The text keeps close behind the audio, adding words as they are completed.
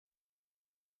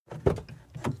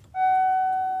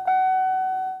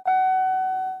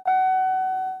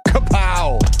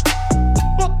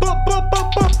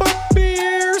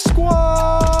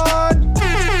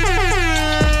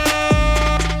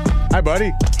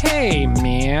buddy. Hey,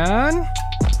 man.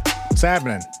 What's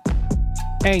happening?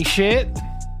 Hey, shit.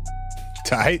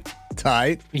 Tight.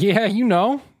 Yeah, you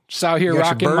know. Just out here You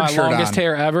got rocking your bird my shirt longest on.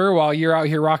 hair ever while you're out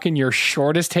here rocking your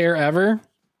shortest hair ever.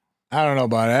 I don't know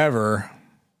about ever,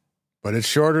 but it's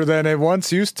shorter than it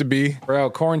once used to be. Bro,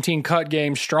 quarantine cut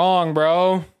game strong,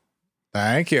 bro.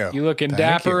 Thank you. You looking Thank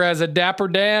dapper you. as a Dapper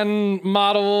Dan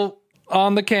model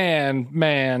on the can,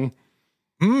 man.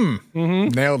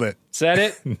 Nailed it. Said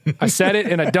it. I said it,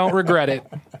 and I don't regret it.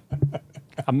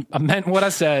 I meant what I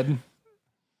said.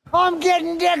 I'm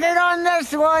getting dicked on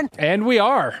this one. And we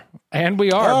are. Oh,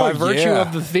 By virtue yeah.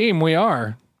 of the theme, we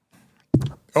are.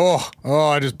 Oh,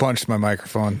 I just punched my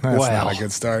microphone. That's Well. not a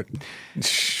good start.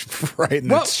 Right in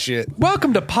that shit.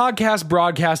 Welcome to Podcast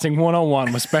Broadcasting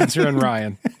 101 with Spencer and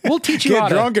Ryan. We'll teach you how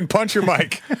Get drunk and punch your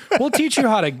mic. We'll teach you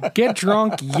how to get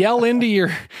drunk, yell into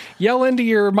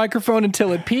your microphone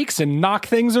until it peaks, and knock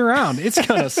things around. It's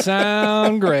gonna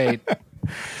sound great.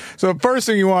 So the first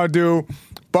thing you want to do,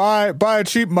 buy a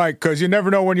cheap mic because you never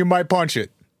know when you might punch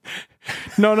it.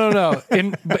 No.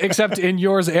 Except in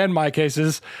yours and my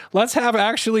cases, let's have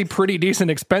actually pretty decent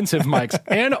expensive mics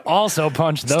and also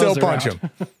punch those. Still punch around.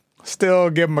 them. Still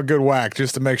give them a good whack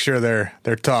just to make sure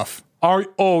they're tough.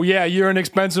 Oh yeah, you're an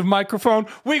expensive microphone.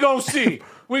 We gonna see.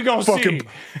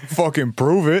 Fucking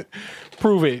prove it.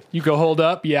 Prove it. You go hold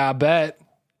up. Yeah, I bet.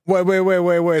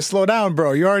 Wait. Slow down,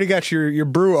 bro. You already got your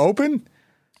brew open?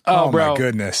 Oh, My bro.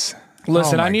 goodness.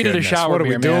 Listen, Oh, I my needed goodness. a shower What are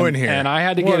beer, we doing man, here? and I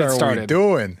had to get it started. What are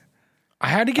we doing? I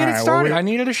had to get All it right, well, started. I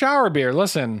needed a shower beer.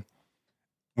 Listen.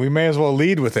 We may as well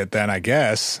lead with it then, I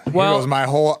guess. Well-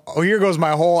 Here goes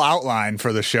my whole outline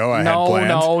for the show I had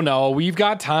planned. No. We've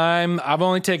got time. I've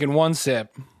only taken one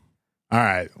sip. All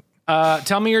right.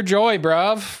 Tell me your joy,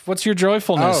 bruv. What's your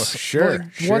joyfulness? Oh, sure.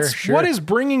 What is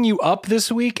bringing you up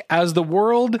this week as the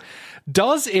world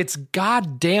does its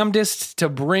goddamnedest to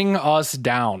bring us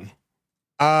down?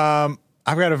 I've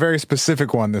got a very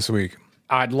specific one this week.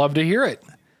 I'd love to hear it.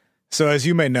 So as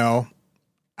you may know,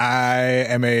 I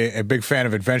am a big fan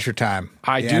of Adventure Time.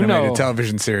 I the do animated know.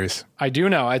 television series. I do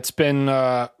know it's been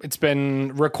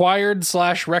required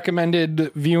 /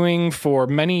 recommended viewing for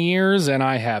many years, and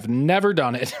I have never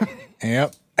done it.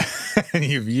 Yep. And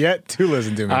you've yet to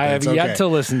listen to me. I but have it's yet okay. to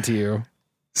listen to you.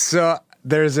 So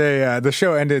there's the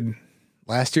show ended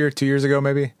last year, 2 years ago,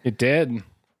 maybe, It did.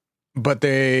 but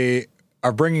they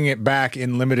are bringing it back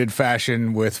in limited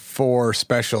fashion with 4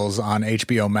 specials on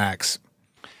HBO Max.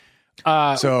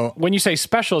 So When you say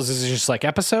specials, is it just like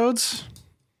episodes?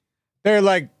 they're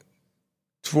like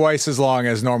twice as long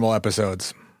as normal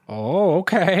episodes. Oh,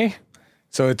 okay.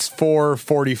 So it's 4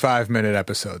 45-minute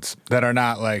episodes that are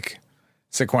not like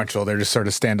sequential. They're just sort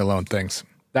of standalone things.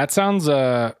 That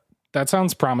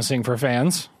sounds promising for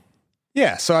fans.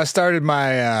 Yeah. So I started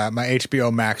my my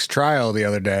HBO Max trial the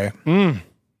other day.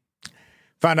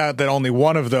 Found out that only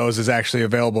one of those is actually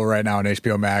available right now on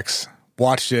HBO Max.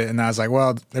 Watched it, and I was like,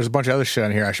 well, there's a bunch of other shit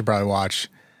on here I should probably watch,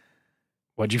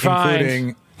 What'd you find?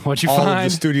 including What'd you all find?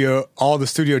 the Studio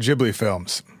Ghibli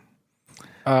films,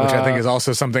 which I think is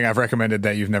also something I've recommended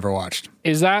that you've never watched.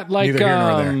 Is that like Neither here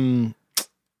nor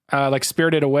there. like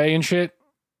Spirited Away and shit?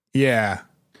 Yeah.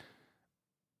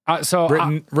 So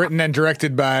Written and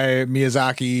directed by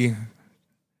Miyazaki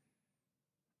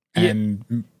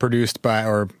and produced by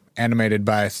or animated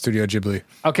by Studio Ghibli.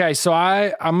 okay, so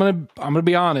I'm gonna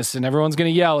be honest, and everyone's gonna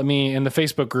yell at me in the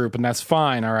Facebook group, and that's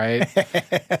fine. All right.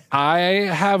 I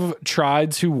have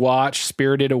tried to watch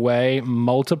Spirited Away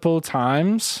multiple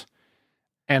times,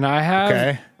 and I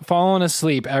have fallen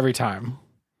asleep every time.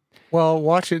 Well,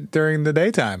 watch it during the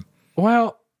daytime.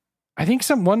 Well, I think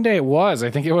one day it was.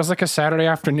 I think it was like a Saturday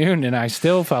afternoon, and I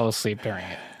still fell asleep during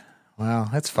it. Well,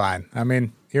 that's fine. I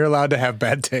mean, you're allowed to have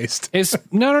bad taste.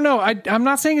 No. I'm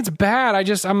not saying it's bad.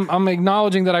 I'm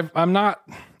acknowledging that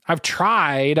I've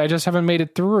tried. I just haven't made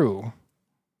it through.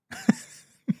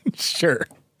 Sure.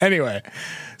 Anyway,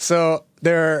 so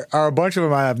there are a bunch of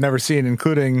them I've never seen,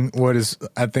 including what is,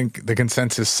 I think, the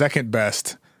consensus second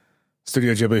best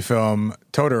Studio Ghibli film,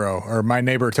 Totoro, or My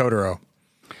Neighbor Totoro.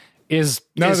 Is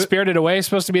Spirited Away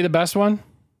supposed to be the best one?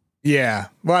 Yeah.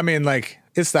 Well, I mean, like,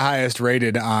 it's the highest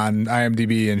rated on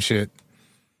IMDb and shit.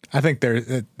 I think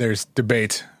there's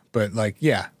debate, but like,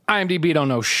 yeah. IMDb don't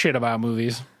know shit about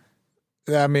movies.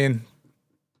 I mean,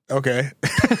 okay.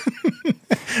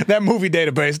 That movie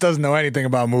database doesn't know anything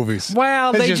about movies.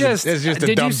 Well, it's just a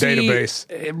did dumb you see,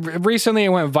 database. Recently, it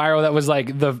went viral. That was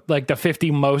like the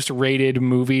 50 most rated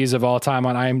movies of all time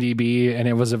on IMDb, and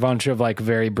it was a bunch of like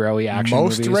very broy action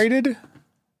Most movies. rated?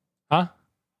 Huh?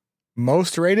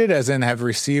 Most rated, as in have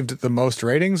received the most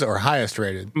ratings, or highest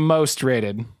rated? Most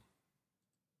rated.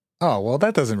 Oh, well,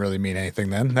 that doesn't really mean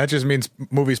anything then. That just means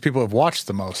movies people have watched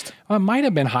the most. Well, it might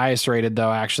have been highest rated,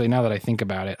 though, actually, now that I think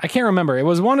about it. I can't remember. It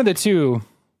was one of the two.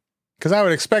 Because I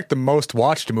would expect the most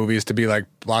watched movies to be like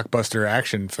blockbuster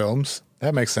action films.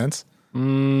 That makes sense.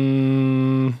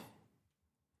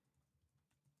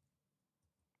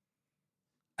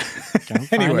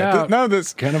 Anyway, none of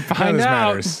this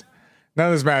matters. None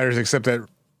of this matters except that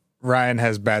Ryan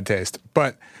has bad taste.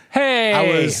 But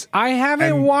hey, I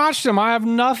haven't watched them. I have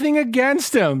nothing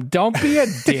against them. Don't be a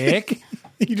dick.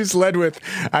 You just led with,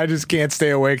 I just can't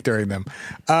stay awake during them.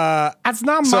 That's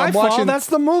not my fault. That's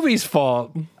the movie's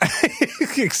fault.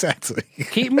 Exactly.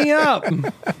 Keep me up.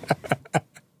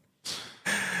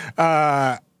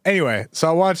 Anyway, so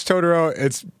I watched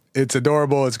Totoro. It's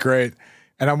adorable. It's great.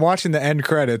 And I'm watching the end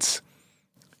credits,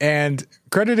 and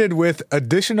credited with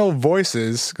additional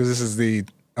voices, because this is the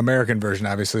American version,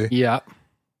 obviously. Yeah.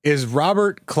 Is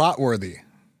Robert Clotworthy,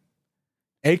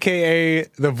 aka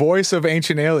the voice of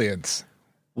Ancient Aliens.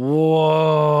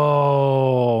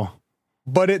 Whoa.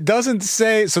 But it doesn't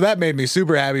say, so that made me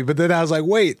super happy. But then I was like,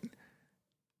 wait,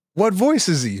 what voice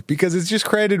is he? Because it's just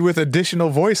credited with additional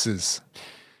voices.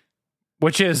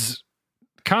 Which is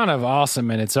kind of awesome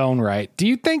in its own right. Do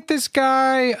you think this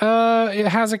guy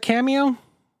has a cameo?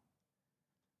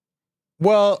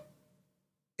 Well,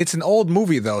 it's an old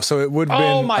movie, though, so it would have been.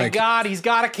 Oh, my God, he's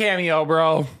got a cameo,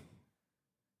 bro.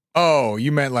 Oh,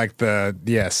 you meant like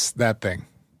yes, that thing.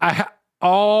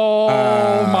 Oh,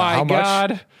 my God.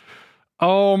 Much?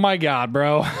 Oh, my God,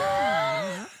 bro.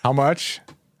 How much?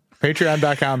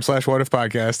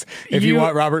 Patreon.com/whatifpodcast. If you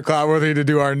want Robert Clotworthy to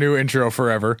do our new intro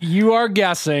forever. You are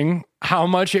guessing how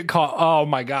much it cost. Oh,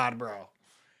 my God, bro.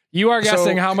 You are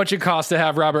guessing how much it costs to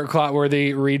have Robert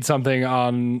Clotworthy read something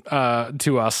on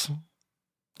to us.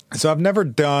 So I've never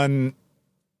done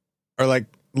or like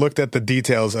looked at the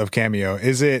details of Cameo.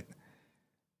 Is it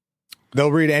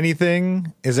they'll read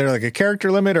anything? Is there like a character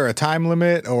limit or a time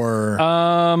limit or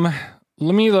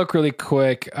let me look really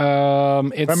quick.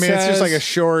 it's just like a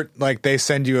short, like they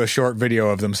send you a short video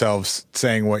of themselves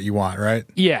saying what you want, right?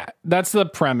 Yeah, that's the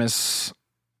premise.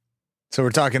 So we're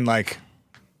talking like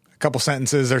a couple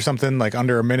sentences or something, like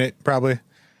under a minute, probably.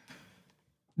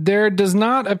 There does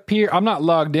not appear, I'm not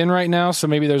logged in right now, so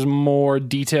maybe there's more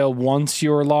detail once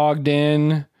you're logged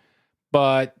in,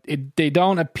 but they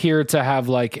don't appear to have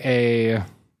like a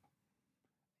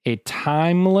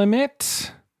time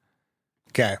limit.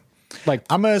 Okay. Like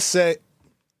I'm gonna say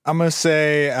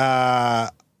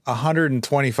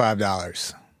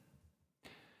 $125.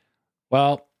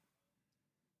 Well,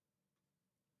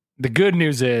 the good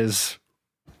news is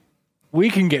we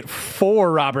can get 4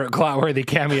 Robert Clotworthy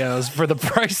cameos for the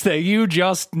price that you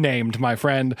just named, my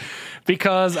friend,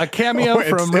 because a cameo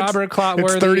from Robert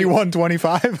Clotworthy it's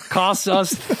 $31.25 costs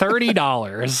us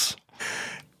 $30.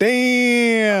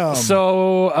 Damn.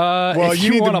 So, well, if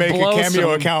you need want to make a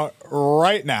Cameo account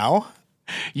right now.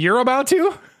 You're about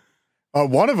to?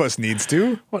 One of us needs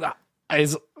to. What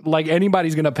is like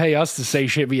anybody's going to pay us to say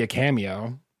shit via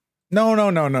Cameo? No.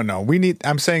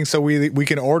 I'm saying so we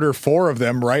can order 4 of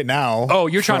them right now. Oh,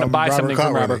 you're trying to buy something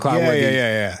from Robert Clotworthy.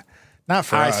 Yeah. Not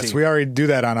for us. See. We already do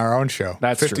that on our own show.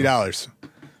 That's $50. True.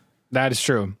 That is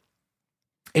true.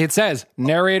 It says,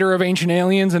 narrator of Ancient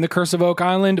Aliens and the Curse of Oak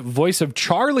Island, voice of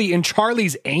Charlie in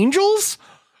Charlie's Angels?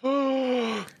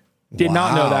 Did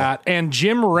not know that. And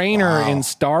Jim Raynor in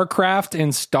StarCraft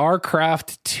and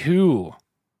StarCraft 2.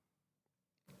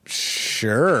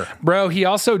 Sure. Bro, he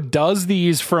also does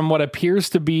these from what appears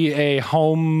to be a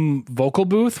home vocal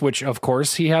booth, which of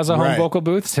course he has a home vocal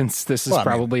booth since this is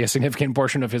probably a significant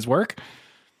portion of his work.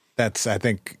 That's, I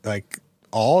think, like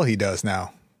all he does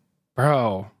now.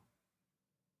 Bro.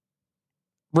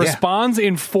 Responds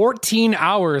in 14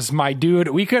 hours, my dude.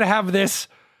 We could have this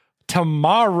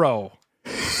tomorrow.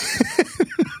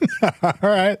 All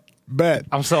right. Bet.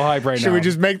 I'm so hyped right now.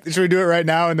 Should we do it right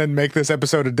now and then make this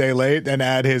episode a day late and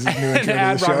add his new intro to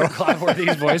the show? Robert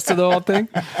Clotworthy's voice to the whole thing?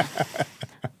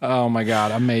 Oh my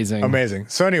God. Amazing.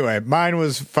 So anyway, mine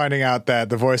was finding out that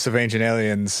the voice of Ancient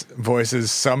Aliens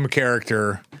voices some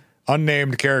character,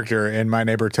 unnamed character in My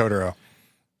Neighbor Totoro.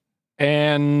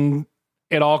 And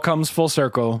it all comes full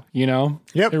circle, you know?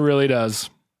 Yep. It really does.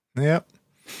 Yep.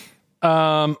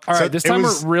 All right, this time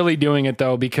we're really doing it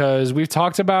though, because we've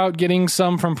talked about getting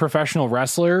some from professional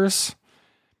wrestlers,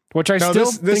 which I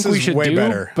still think we should do,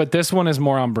 better. But this one is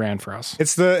more on brand for us.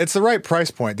 It's the right price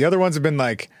point. The other ones have been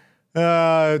like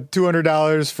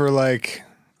 $200 for like,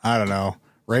 I don't know,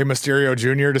 Rey Mysterio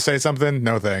Jr. to say something.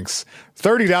 No thanks.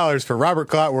 $30 for Robert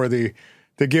Clotworthy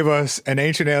to give us an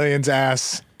Ancient Aliens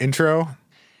ass intro.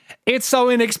 It's so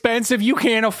inexpensive you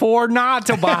can't afford not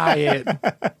to buy it.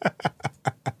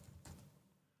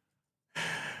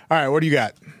 All right, what do you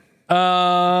got?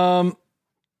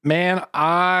 Man,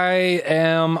 I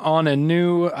am on a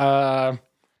new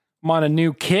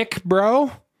kick,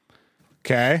 bro.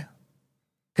 Okay.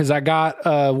 Because I got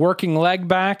a working leg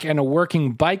back and a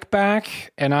working bike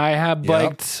back, and I have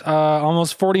biked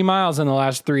almost 40 miles in the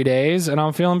last 3 days, and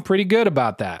I'm feeling pretty good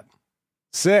about that.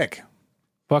 Sick.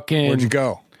 Fucking. Where'd you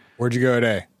go? Where'd you go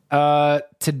today?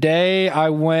 Today I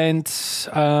went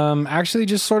actually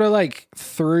just sort of like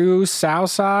through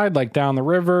Southside, like down the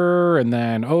river and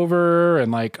then over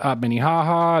and like up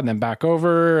Minnehaha and then back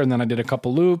over, and then I did a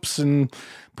couple loops and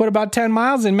put about 10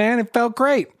 miles in, man. It felt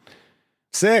great.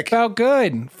 Sick. Felt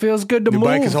good. Feels good to New move.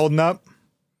 bike is holding up.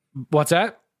 What's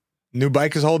that? New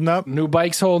bike is holding up. New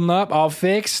bike's holding up, all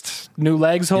fixed. New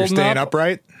legs holding You're staying up.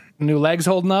 upright. New legs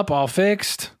holding up, all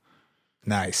fixed.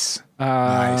 Nice.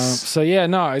 Nice. So yeah,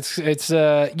 no, it's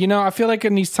you know, I feel like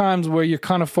in these times where you're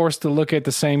kind of forced to look at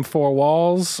the same four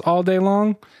walls all day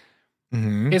long,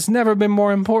 it's never been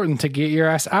more important to get your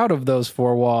ass out of those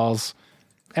four walls.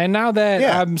 And now that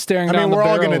I'm staring down the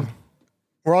barrel,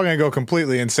 we're all gonna go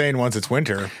completely insane once it's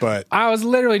winter. But I was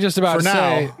literally just about to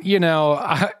say, now, you know,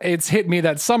 it's hit me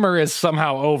that summer is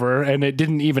somehow over, and it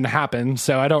didn't even happen.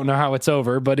 So I don't know how it's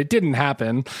over, but it didn't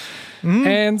happen.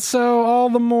 And so all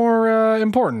the more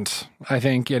important, I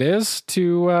think it is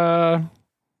to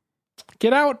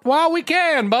get out while we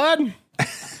can, bud.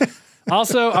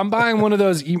 Also, I'm buying one of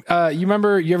those. You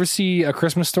remember? You ever see A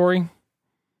Christmas Story?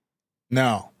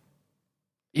 No.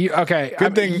 Okay.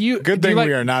 Good thing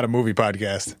we are not a movie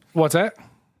podcast. What's that?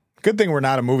 Good thing we're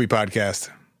not a movie podcast.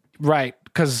 Right,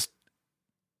 because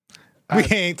we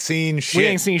ain't seen shit. We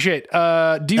ain't seen shit. Do you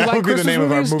That like would be the Christmas name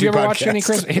of our movies? Do movie you ever podcast. watch any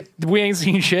Christmas? We ain't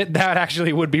seen shit. That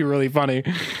actually would be really funny.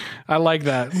 I like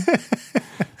that.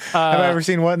 Have I ever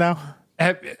seen what now?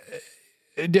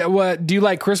 What do you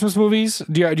like Christmas movies?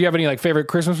 Do you have any like favorite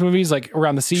Christmas movies like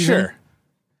around the season? Sure.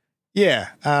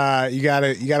 Yeah. You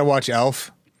gotta watch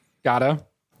Elf. Gotta.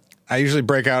 I usually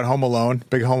break out Home Alone.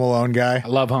 Big Home Alone guy. I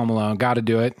love Home Alone. Gotta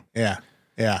do it. Yeah.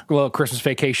 A little Christmas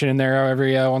Vacation in there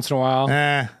every once in a while.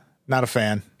 Not a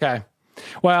fan. Okay.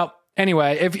 Well,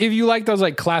 anyway, if you like those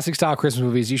like classic style Christmas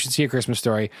movies, you should see A Christmas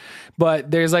Story.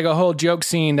 But there's like a whole joke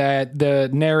scene that the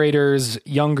narrator's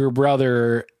younger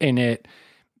brother in it,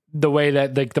 the way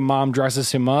that like the mom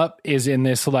dresses him up is in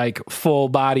this like full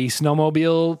body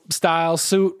snowmobile style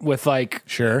suit with like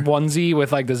onesie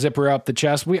with like the zipper up the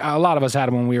chest. A lot of us had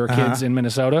them when we were kids in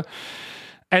Minnesota.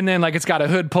 And then like it's got a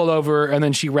hood pulled over, and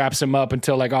then she wraps him up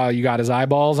until like, oh, you got his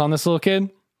eyeballs on this little kid.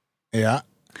 Yeah.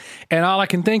 And all I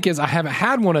can think is I haven't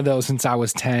had one of those since I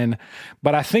was 10,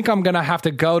 but I think I'm going to have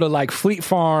to go to like Fleet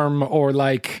Farm or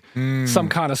like some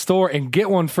kind of store and get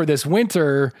one for this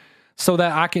winter so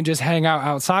that I can just hang out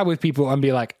outside with people and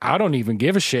be like, I don't even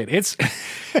give a shit. It's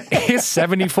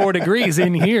 74 degrees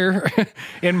in here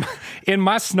in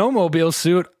my snowmobile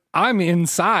suit. I'm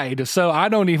inside, so I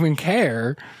don't even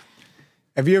care.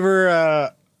 Have you ever,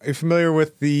 are you familiar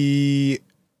with I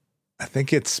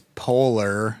think it's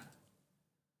Polar.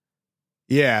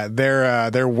 Yeah,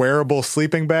 their wearable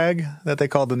sleeping bag that they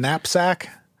call the knapsack.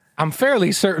 I'm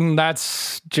fairly certain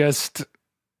that's just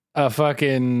a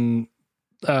fucking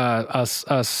a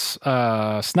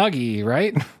Snuggie,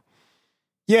 right?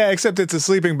 Yeah, except it's a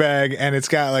sleeping bag and it's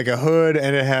got like a hood,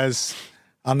 and it has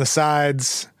on the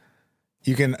sides,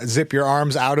 you can zip your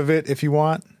arms out of it if you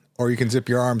want, or you can zip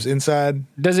your arms inside.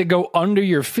 Does it go under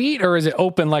your feet, or is it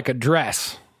open like a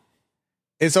dress?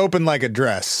 It's open like a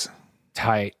dress.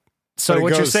 Tight. So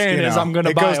what you're saying is I'm going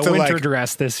to buy a winter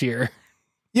dress this year.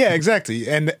 Yeah, exactly.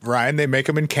 And Ryan, they make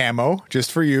them in camo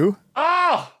just for you.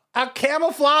 Oh, a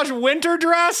camouflage winter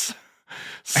dress?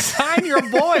 Sign your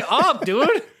boy up,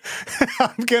 dude.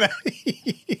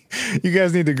 You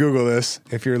guys need to Google this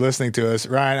if you're listening to us.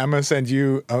 Ryan, I'm going to send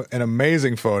you an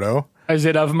amazing photo. Is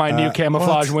it of my new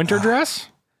camouflage winter dress?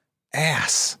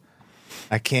 Ass.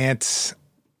 I can't.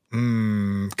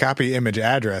 Copy image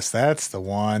address. That's the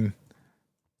one.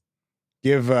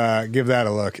 Give that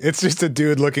a look. It's just a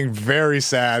dude looking very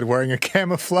sad wearing a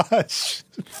camouflage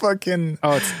fucking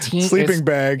sleeping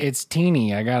bag. It's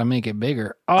teeny. I gotta make it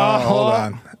bigger. Oh, hold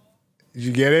on. Did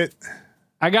you get it?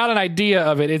 I got an idea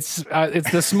of it. It's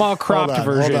the small cropped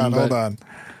version. Hold on.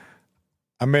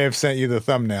 I may have sent you the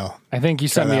thumbnail. I think you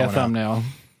sent me a thumbnail.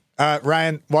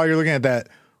 Ryan, while you're looking at that,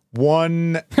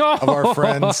 one of our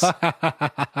friends.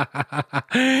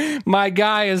 My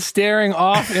guy is staring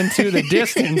off into the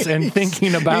distance and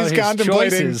thinking about his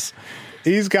choices.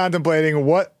 He's contemplating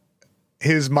what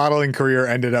his modeling career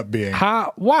ended up being.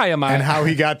 Why am I? And how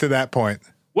he got to that point.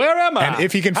 Where am I? And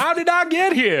if he can, how did I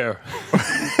get here?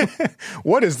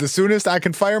 What is the soonest I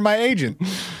can fire my agent?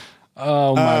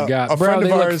 Oh my God. a Bro, friend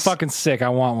they of look ours- fucking sick. I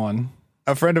want one.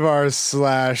 A friend of ours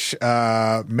slash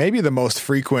maybe the most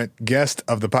frequent guest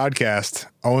of the podcast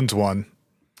owns one.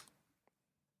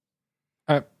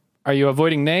 Are you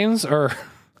avoiding names or?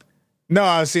 No,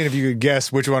 I was seeing if you could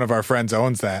guess which one of our friends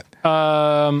owns that.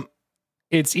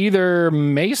 It's either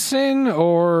Mason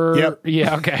or Yep.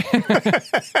 Yeah, okay.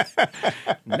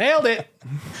 Nailed it.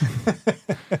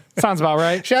 Sounds about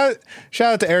right. Shout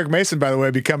out to Eric Mason, by the way,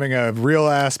 becoming a real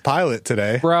ass pilot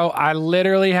today. Bro, I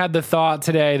literally had the thought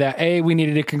today that A, we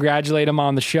needed to congratulate him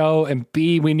on the show, and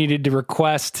B, we needed to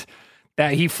request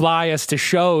that he fly us to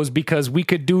shows because we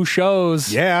could do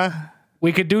shows. Yeah.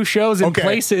 We could do shows in Okay.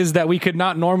 places that we could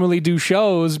not normally do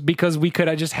shows because we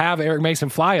could just have Eric Mason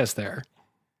fly us there.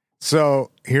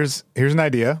 So here's an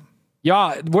idea.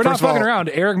 Y'all, we're not First of fucking all- around.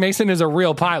 Eric Mason is a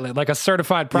real pilot, like a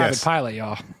certified private Yes. pilot,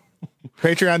 y'all.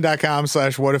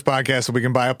 Patreon.com/whatifpodcast so we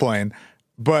can buy a plane.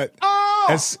 But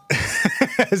as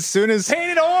soon as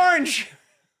Painted orange.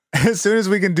 as soon as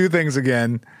we can do things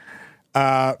again,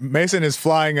 Mason is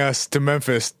flying us to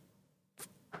Memphis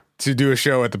to do a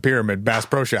show at the Pyramid Bass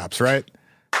Pro Shops, right?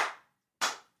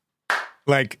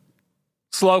 Like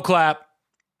Slow clap.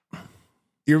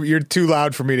 you're too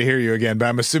loud for me to hear you again, but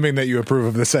I'm assuming that you approve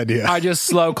of this idea. I just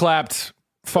slow clapped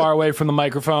far away from the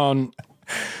microphone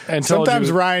and told Sometimes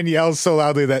you. Ryan yells so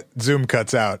loudly that Zoom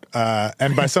cuts out.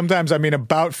 And by sometimes, I mean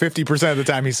about 50% of the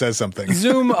time he says something.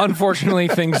 Zoom, unfortunately,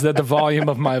 thinks that the volume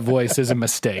of my voice is a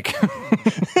mistake.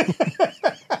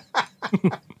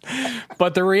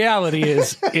 But the reality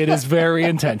is, it is very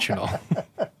intentional.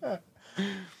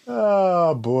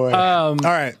 Oh, boy. All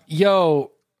right.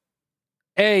 Yo,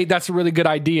 A, that's a really good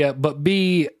idea. But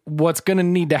B, what's going to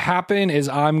need to happen is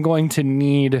I'm going to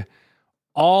need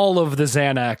all of the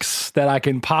Xanax that I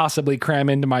can possibly cram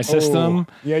into my system.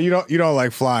 Yeah, you don't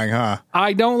like flying, huh?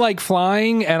 I don't like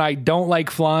flying, and I don't like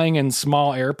flying in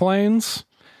small airplanes.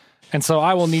 And so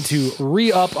I will need to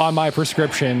re-up on my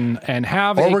prescription and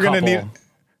have Or a we're couple.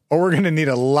 we're gonna need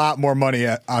a lot more money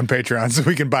on Patreon so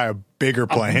we can buy a bigger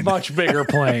plane. Much bigger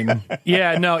plane.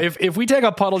 Yeah, no, if we take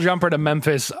a puddle jumper to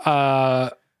Memphis,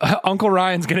 Uncle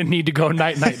Ryan's going to need to go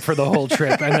night-night for the whole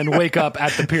trip and then wake up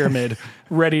at the Pyramid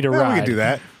ready to Yeah, ride. we could do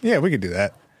that. Yeah, we could do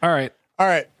that. All right. All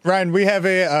right, Ryan, we have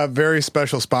a very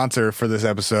special sponsor for this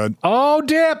episode, Oh,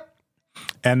 dip.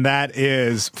 and that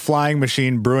is Flying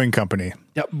Machine Brewing Company.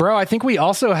 Yeah, bro, I think we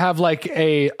also have like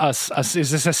is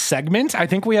this a segment? I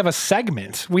think we have a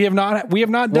segment. We have not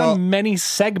done Well- many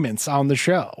segments on the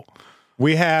show.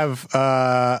 We have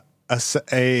an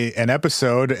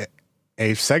episode,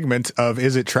 a segment of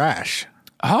Is It Trash,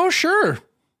 Oh, sure.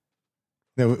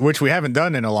 which we haven't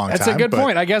done in a long That's time. a good but-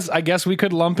 point. I guess we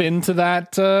could lump into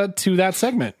that to that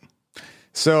segment.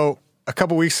 So a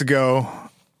couple weeks ago,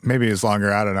 maybe it's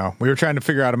longer, I don't know. We were trying to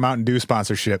figure out a Mountain Dew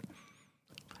sponsorship.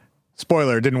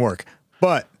 Spoiler, it didn't work.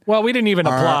 But Well, we didn't even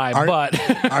apply,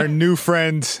 but our new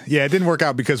friend, yeah, it didn't work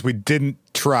out because we didn't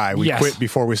try. We Yes. quit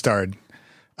before we started.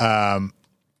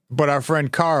 But our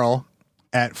friend Carl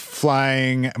at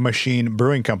Flying Machine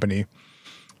Brewing Company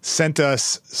sent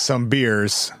us some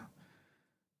beers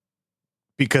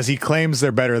because he claims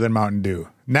they're better than Mountain Dew.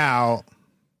 Now,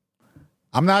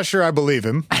 I'm not sure I believe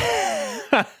him.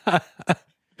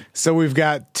 So we've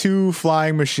got 2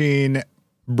 Flying Machine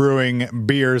Brewing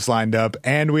beers lined up,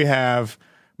 and we have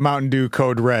Mountain Dew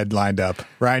Code Red lined up.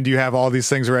 Ryan, do you have all these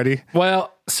things ready?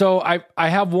 well, so I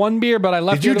have one beer, but I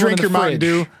left Did you the other one drink in your the Mountain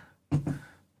Dew? fridge.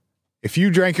 If you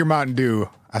drank your Mountain Dew,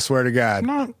 I swear to God.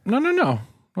 No.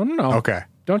 Okay.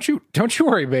 Don't you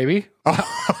worry, baby.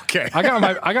 Okay.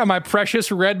 I got my precious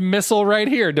red missile right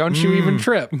here. Don't you even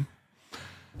trip.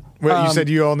 Wait, you said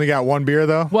you only got one beer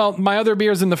though? Well, my other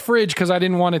beer's in the fridge because I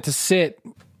didn't want it to sit,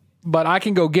 but I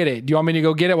can go get it. Do you want me to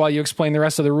go get it while you explain the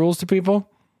rest of the rules to people?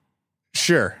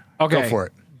 Sure. Okay. Go for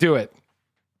it. Do it.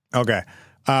 Okay.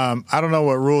 I don't know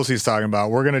what rules he's talking about.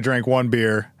 We're going to drink one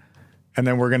beer and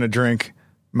then we're going to drink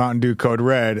Mountain Dew Code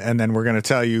Red. And then we're going to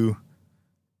tell you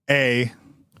A,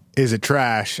 is it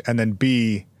trash? And then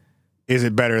B, is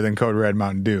it better than Code Red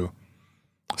Mountain Dew?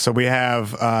 So we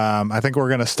have, I think we're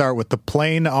going to start with the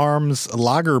Plain Arms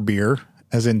Lager Beer,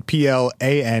 as in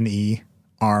PLANE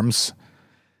Arms.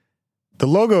 The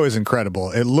logo is incredible.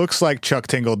 It looks like Chuck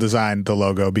Tingle designed the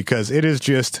logo because it is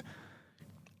just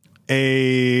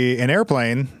an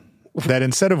airplane that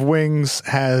instead of wings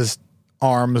has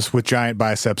arms with giant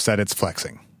biceps that it's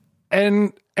flexing.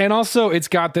 And also it's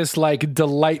got this like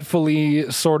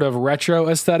delightfully sort of retro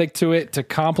aesthetic to it to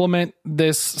complement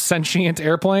this sentient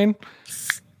airplane.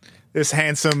 This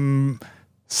handsome,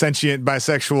 sentient,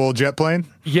 bisexual jet plane.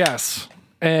 Yes.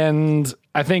 And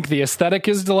I think the aesthetic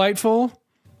is delightful.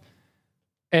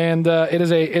 And it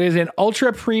is an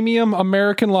ultra premium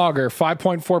American lager,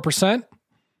 5.4%.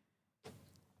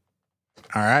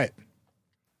 All right.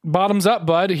 Bottoms up,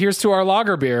 bud. Here's to our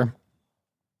lager beer.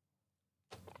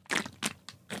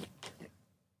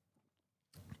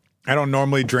 I don't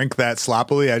normally drink that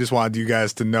sloppily. I just wanted you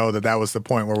guys to know that was the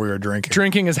point where we were drinking.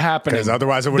 Drinking is happening. Because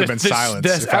otherwise it would have been silence.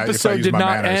 This episode did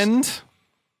not end.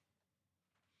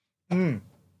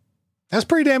 That's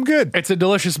pretty damn good. It's a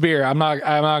delicious beer. I'm not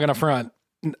gonna front.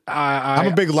 I'm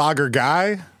a big lager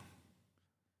guy.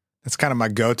 That's kind of my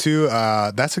go-to.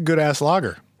 That's a good ass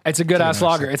lager. It's a good ass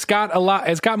lager. It's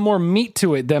got more meat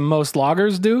to it than most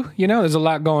lagers do. You know, there's a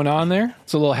lot going on there.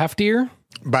 It's a little heftier.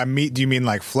 By meat, do you mean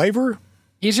like flavor?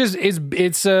 It's just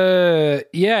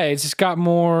got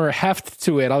more heft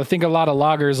to it. I think a lot of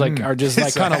lagers are just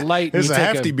like kind of light. It's a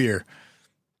hefty beer.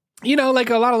 You know, like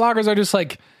a lot of lagers are just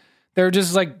like they're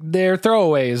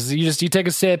throwaways. You take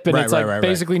a sip and it's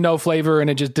basically no flavor and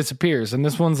it just disappears. And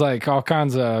this one's like all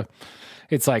kinds of.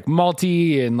 It's like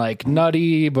malty and like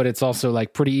nutty, but it's also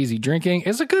like pretty easy drinking.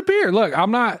 It's a good beer. Look,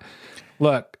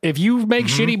 if you make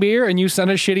shitty beer and you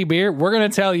send us shitty beer, we're going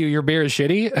to tell you your beer is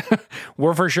shitty.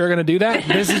 We're for sure going to do that.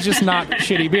 This is just not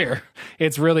shitty beer.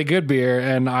 It's really good beer.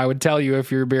 And I would tell you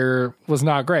if your beer was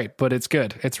not great, but it's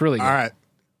good. It's really good. All right.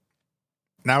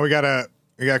 Now we gotta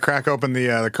crack open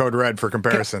the Code Red for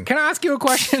comparison. Can I ask you a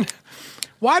question?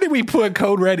 Why did we put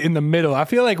Code Red in the middle? I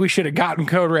feel like we should have gotten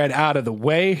Code Red out of the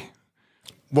way.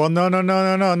 Well,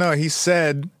 no. He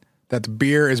said that the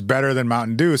beer is better than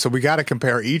Mountain Dew, so we got to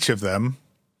compare each of them.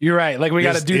 You're right. Like we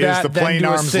got to do that. Is the Plain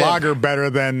Arms Lager better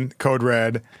than Code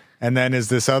Red? And then is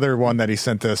this other one that he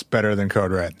sent us better than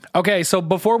Code Red? Okay, so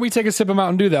before we take a sip of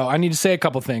Mountain Dew, though, I need to say a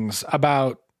couple things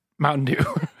about Mountain Dew.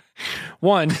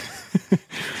 One,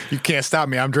 you can't stop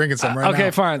me. I'm drinking some right now.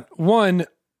 Okay, fine. One,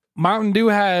 Mountain Dew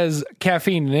has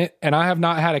caffeine in it, and I have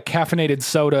not had a caffeinated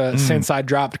soda since I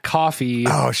dropped coffee.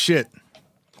 Oh shit.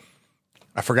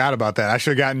 I forgot about that. I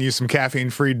should have gotten you some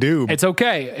caffeine-free Dew. It's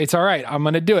okay. It's all right. I'm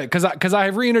going to do it because I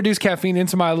have reintroduced caffeine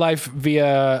into my life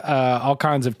via all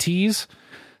kinds of teas.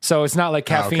 So it's not like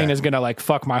caffeine is going to like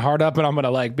fuck my heart up and I'm going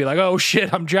to like be like, oh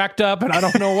shit, I'm jacked up and I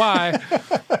don't know why.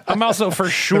 I'm also for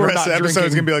sure the rest not of the episode is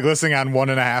drinking. going to be like listening on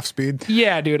 1.5 speed.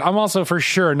 Yeah, dude. I'm also for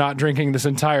sure not drinking this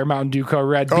entire Mountain Dew Code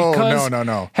Red because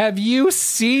no. Have you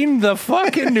seen the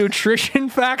fucking nutrition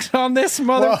facts on this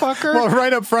motherfucker? Well,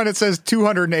 right up front it says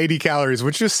 280 calories,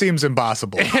 which just seems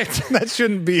impossible. That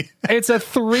shouldn't be. It's a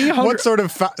 300. What sort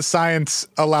of science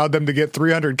allowed them to get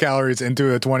 300 calories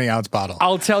into a 20-ounce bottle?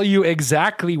 I'll tell you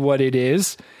exactly what it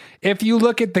is. If you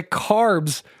look at the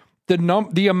carbs,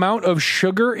 the amount of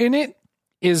sugar in it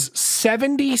is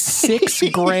 76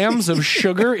 grams of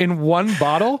sugar in one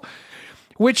bottle,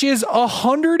 which is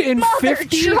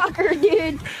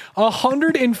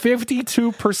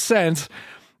 152%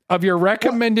 of your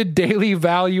recommended daily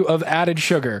value of added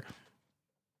sugar.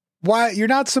 Why? You're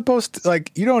not supposed to,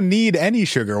 you don't need any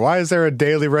sugar. Why is there a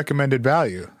daily recommended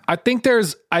value? I think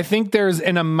there's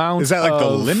an amount. Is that like the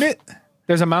limit?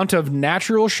 There's an amount of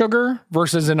natural sugar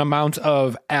versus an amount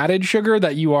of added sugar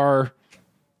that you are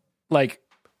like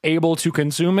able to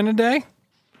consume in a day.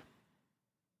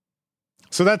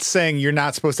 So that's saying you're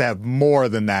not supposed to have more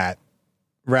than that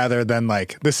rather than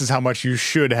like, this is how much you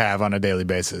should have on a daily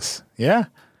basis. Yeah.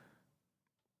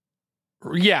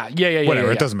 Yeah.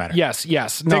 Whatever. It doesn't matter. Yes. No,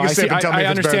 Take a sip and tell me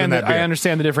if it's better than that beer. I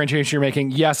understand the differentiation you're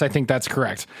making. Yes, I think that's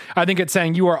correct. I think it's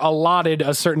saying you are allotted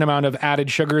a certain amount of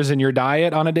added sugars in your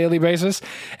diet on a daily basis.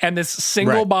 And this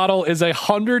single bottle is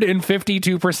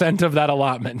 152% of that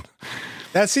allotment.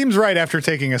 That seems right after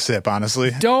taking a sip, honestly.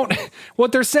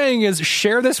 What they're saying is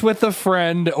share this with a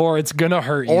friend or it's going to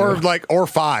hurt you. Or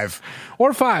 5.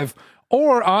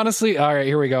 Or honestly, all right,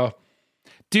 here we go.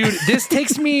 Dude, this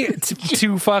takes me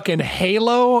to fucking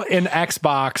Halo and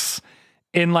Xbox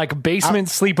in like basement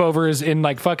sleepovers in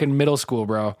like fucking middle school,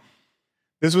 bro.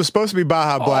 This was supposed to be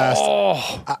Baja Blast.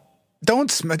 Oh.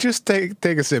 Just take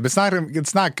a sip. It's not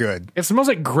good. It smells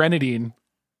like grenadine.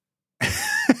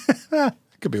 It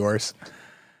could be worse.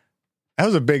 That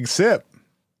was a big sip.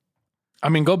 I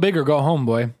mean, go big or go home,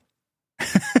 boy.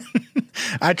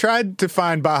 I tried to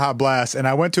find Baja Blast, and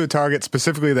I went to a Target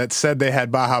specifically that said they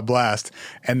had Baja Blast,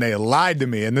 and they lied to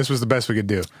me, and this was the best we could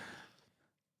do.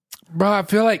 Bro, I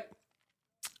feel like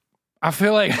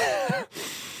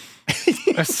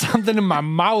there's something in my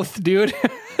mouth, dude.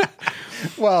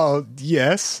 Well,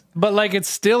 yes. But like it's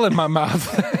still in my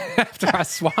mouth after I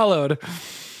swallowed.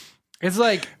 It's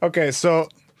like... Okay, so...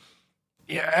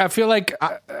 Yeah, I feel like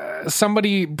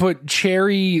somebody put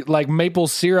cherry, like maple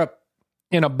syrup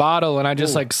in a bottle and I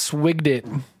just like swigged it.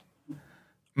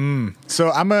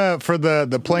 So I'm for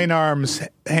the Plain Arms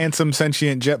Handsome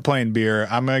Sentient Jet Plane beer.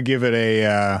 I'm gonna give it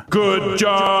a Good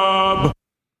job.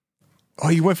 Oh,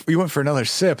 you went for another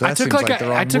sip. That I took seems like the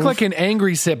wrong I took move. like an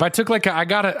angry sip. I took like I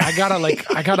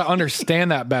gotta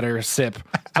understand that better sip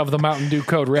of the Mountain Dew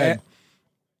Code Red.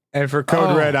 And for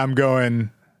Code Red, I'm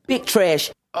going Big trash.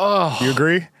 Oh, You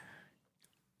agree?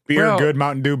 Beer Bro. good,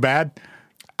 Mountain Dew bad.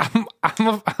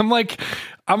 I'm like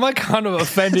kind of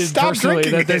offended Stop personally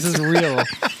drinking that this it. is real.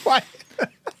 What?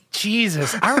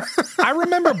 Jesus, I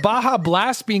remember Baja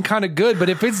Blast being kind of good, but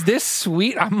if it's this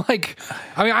sweet, I'm like,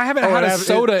 I mean, I haven't had a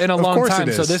soda in a of long course time,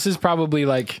 it so is. this is probably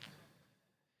like,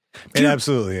 It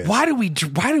absolutely is. why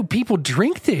do people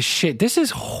drink this shit? This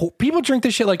is people drink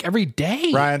this shit like every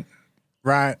day. Ryan,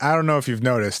 I don't know if you've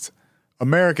noticed,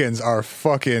 Americans are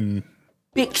fucking.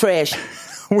 Big trash.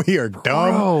 We are dumb.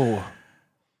 Bro.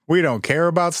 We don't care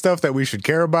about stuff that we should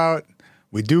care about.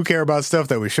 We do care about stuff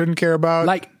that we shouldn't care about.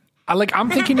 I'm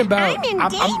thinking about.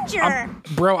 I'm in danger.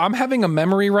 Bro, I'm having a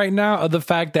memory right now of the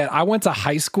fact that I went to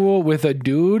high school with a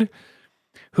dude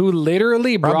who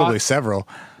literally Probably brought. several.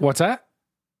 What's that?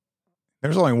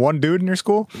 There's only one dude in your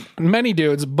school? Many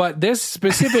dudes, but this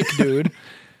specific dude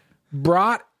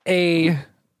brought a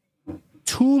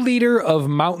 2-liter of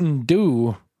Mountain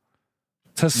Dew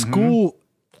to school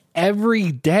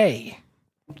every day.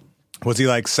 Was he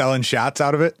like selling shots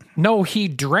out of it? No, he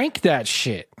drank that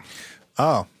shit.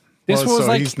 Oh. This was so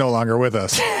like- he's no longer with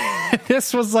us.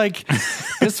 This was like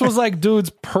dude's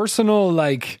personal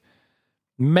like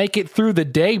make it through the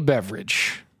day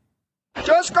beverage.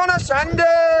 Just gonna send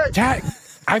it. That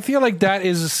I feel like that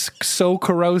is so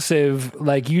corrosive.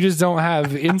 Like you just don't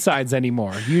have insides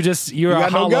anymore. You're You a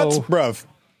got no hollow. guts, bruv.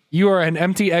 You are an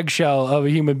empty eggshell of a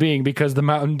human being because the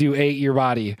Mountain Dew ate your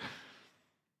body.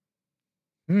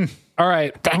 All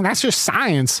right. Dang, that's just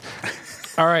science.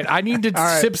 All right. I need to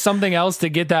right. sip something else to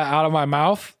get that out of my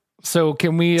mouth. So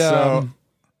can we So-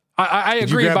 I you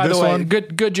agree, grab by the this way. one?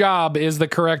 Good job is the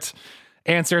correct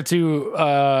answer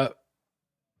to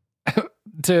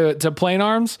to Plain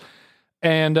Arms.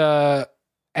 And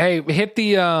hey, hit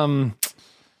the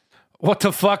what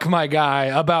the fuck, my guy,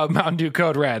 about Mountain Dew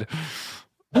Code Red.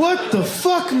 What the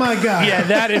fuck, my guy? Yeah,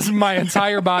 that is my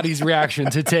entire body's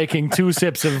reaction to taking 2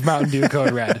 sips of Mountain Dew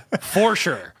Code Red. For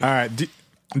sure. All right. Do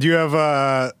you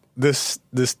have this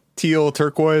teal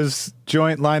turquoise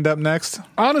joint lined up next?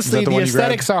 Honestly, Is that the the one you grabbed?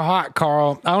 aesthetics are hot,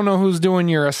 Carl. I don't know who's doing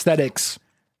your aesthetics.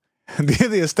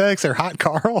 The aesthetics are hot,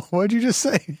 Carl. What'd you just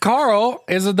say? Carl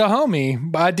is the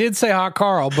homie. I did say hot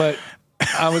Carl, but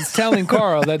I was telling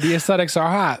Carl that the aesthetics are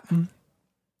hot.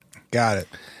 Got it.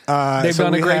 They've so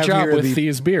done a we great have job here with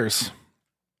these beers.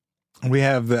 We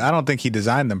have I don't think he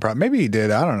designed them. Maybe he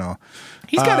did. I don't know.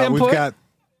 He's got input.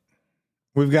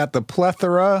 We've got the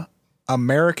Plethora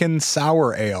American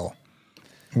Sour Ale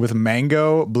with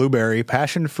mango, blueberry,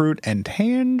 passion fruit, and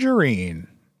tangerine.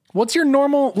 What's your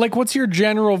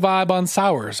general vibe on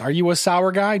sours? Are you a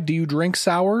sour guy? Do you drink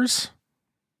sours?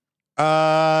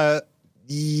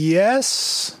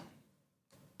 Yes.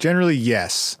 Generally,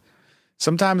 yes.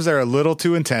 Sometimes they're a little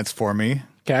too intense for me.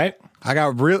 Okay. I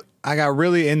got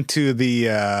really into the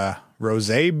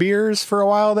rosé beers for a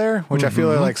while there, which I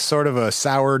feel are like sort of a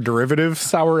sour derivative.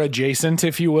 Sour adjacent,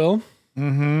 if you will.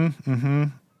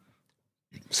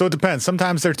 So it depends.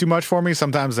 Sometimes they're too much for me.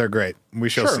 Sometimes they're great. We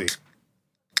shall Sure. see.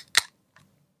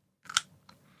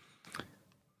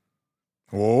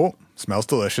 Oh, smells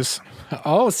delicious.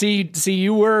 Oh, see,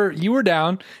 you were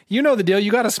down. You know the deal.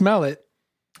 You got to smell it.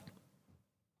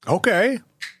 Okay.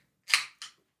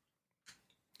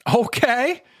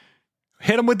 Okay.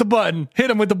 Hit him with the button. Hit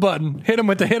him with the button. Hit him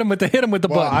with the Well,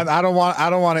 button. I don't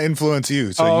want to influence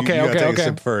you. So Okay, you gotta take okay. a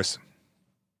sip first.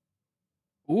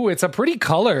 Ooh, it's a pretty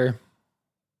color.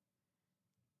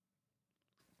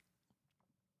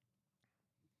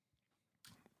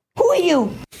 Who are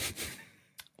you?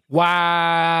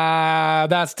 Wow,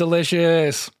 that's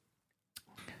delicious.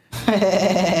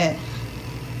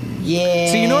 Yeah.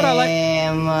 So you know what I like?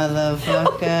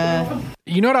 Motherfucker.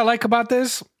 You know what I like about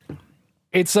this?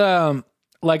 It's like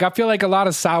I feel like a lot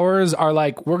of sours are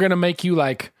like we're gonna make you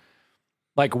like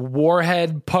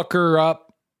warhead pucker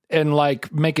up and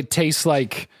like make it taste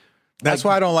like That's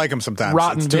why I don't like them sometimes.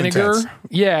 rotten It's too vinegar. intense.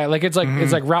 Yeah, like it's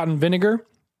like rotten vinegar.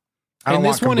 I don't And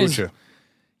want this one is- kombucha.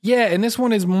 Yeah, and this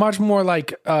one is much more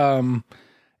like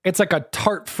it's like a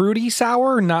tart fruity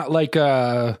sour, not like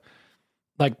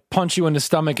punch you in the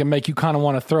stomach and make you kind of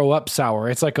want to throw up sour.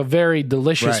 It's like a very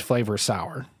delicious Right. flavor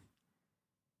sour.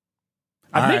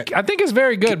 All I think it's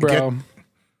very good, bro.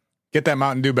 Get that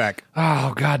Mountain Dew back.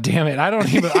 Oh, God damn it. I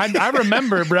don't even, I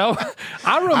remember, bro.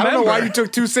 I remember. I don't know why you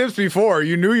took 2 sips before.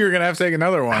 You knew you were going to have to take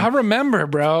another one. I remember,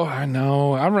 bro. I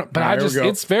know. But All right,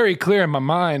 it's very clear in my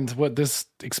mind what this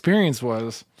experience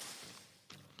was.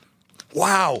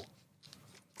 Wow.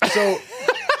 So,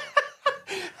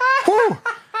 whew.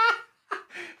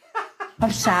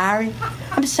 I'm sorry.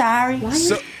 I'm sorry.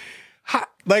 So,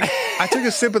 like, I took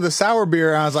a sip of the sour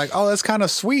beer and I was like, oh, that's kind of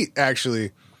sweet,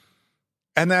 actually.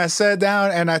 And then I sat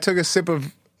down and I took a sip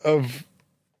of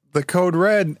the Code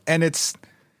Red, and it's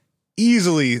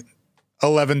easily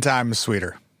 11 times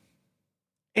sweeter.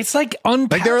 It's like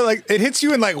Like, they were like, it hits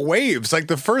you in like waves. Like,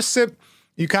 the first sip,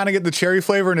 you kind of get the cherry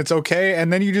flavor and it's okay.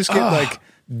 And then you just get like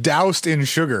doused in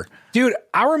sugar. Dude,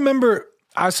 I remember,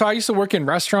 I used to work in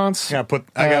restaurants. Yeah,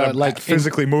 I gotta like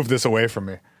physically move this away from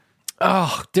me.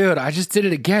 Oh, dude, I just did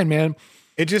it again, man.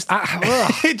 It just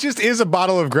it just is a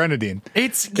bottle of grenadine.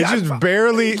 It's just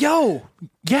barely. Yo,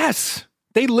 yes.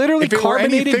 They literally If it were any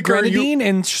carbonated thicker, grenadine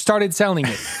and started selling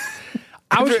it.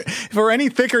 If it were any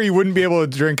thicker, you wouldn't be able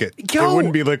to drink it. It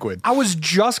wouldn't be liquid. I was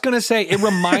just going to say, it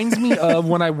reminds me of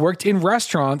when I worked in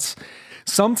restaurants.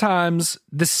 Sometimes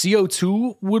the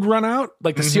CO2 would run out,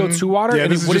 like the CO2 water. Yeah,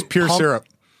 and this is just pure syrup.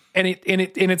 And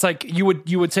it's like you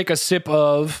would take a sip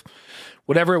of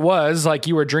whatever it was, like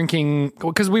you were drinking,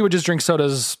 because we would just drink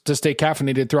sodas to stay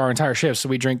caffeinated through our entire shift. So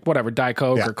we drink whatever, Diet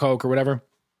Coke or Coke or whatever.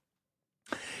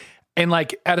 And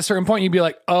like at a certain point, you'd be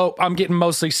like, "Oh, I'm getting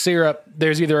mostly syrup.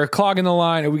 There's either a clog in the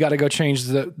line, or we got to go change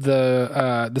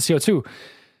the CO2."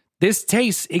 This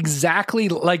tastes exactly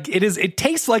like it is. It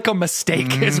tastes like a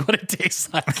mistake, is what it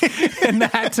tastes like, and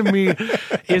that to me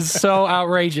is so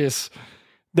outrageous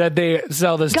that they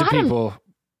sell this to people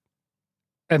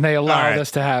and they allow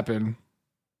this to happen.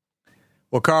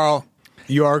 Well, Carl,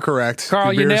 you are correct.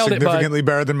 Carl, you nailed it, bud. Significantly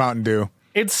better than Mountain Dew.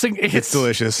 It's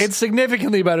delicious. It's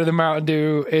significantly better than Mountain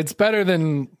Dew. It's better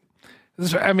than,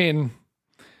 I mean,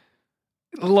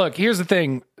 look, here's the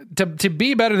thing. To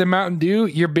be better than Mountain Dew,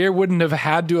 your beer wouldn't have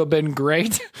had to have been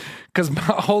great, because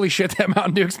holy shit, that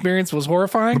Mountain Dew experience was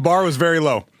horrifying. The bar was very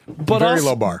low.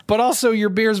 Low bar. But also your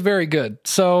beer's very good.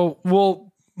 So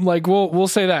we'll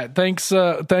say that. Thanks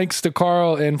to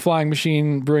Carl and Flying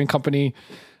Machine Brewing Company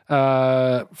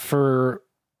for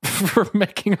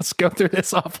making us go through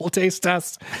this awful taste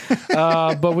test.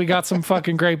 But we got some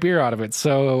fucking great beer out of it.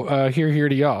 So here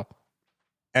to y'all.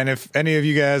 And if any of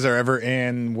you guys are ever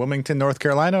in Wilmington, North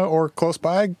Carolina or close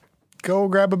by, go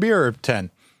grab a beer or 10.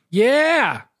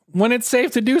 Yeah, when it's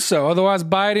safe to do so. Otherwise,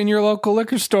 buy it in your local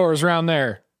liquor stores around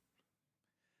there.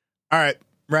 All right,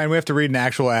 Ryan, we have to read an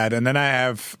actual ad. And then I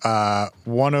have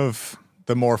one of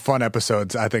the more fun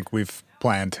episodes I think we've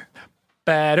planned.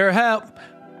 BetterHelp.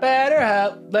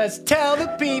 BetterHelp. Let's tell the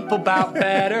people about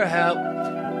BetterHelp.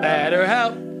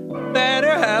 BetterHelp.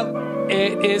 BetterHelp.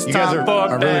 It is you guys time for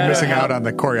are really missing BetterHelp. out on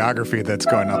the choreography that's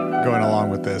going along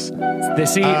with this. They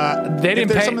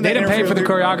didn't pay for the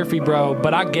choreography, bro,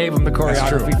 but I gave them the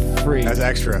choreography free. That's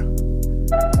extra.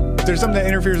 If there's something that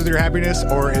interferes with your happiness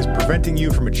or is preventing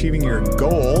you from achieving your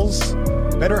goals,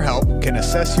 BetterHelp can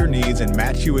assess your needs and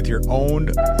match you with your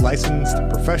own licensed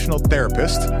professional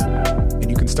therapist, and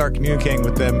you can start communicating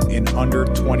with them in under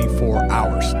 24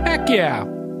 hours. Heck yeah.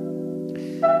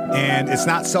 And it's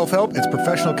not self-help, it's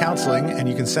professional counseling, and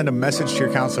you can send a message to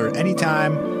your counselor at any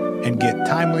time and get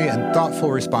timely and thoughtful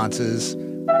responses.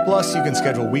 Plus, you can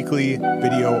schedule weekly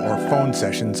video or phone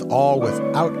sessions, all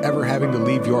without ever having to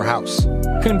leave your house.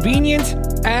 Convenient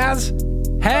as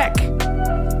heck.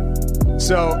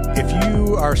 So, if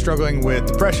you are struggling with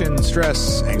depression,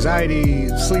 stress, anxiety,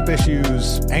 sleep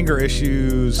issues, anger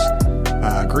issues,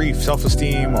 grief,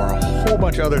 self-esteem, or a whole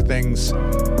bunch of other things,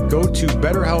 go to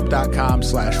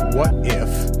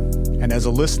betterhelp.com/whatif. And as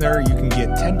a listener, you can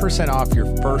get 10% off your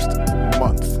first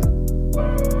month.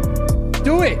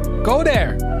 Do it. Go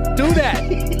there. Do that.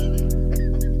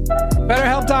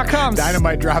 BetterHelp.com.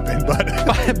 Dynamite drop in, bud.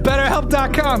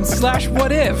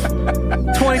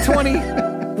 BetterHelp.com/whatif. 2020,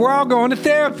 we're all going to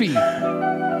therapy.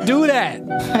 Do that.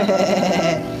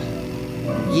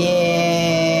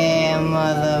 Yeah,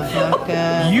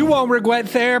 motherfucker. You won't regret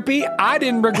therapy. I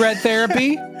didn't regret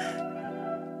therapy.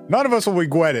 None of us will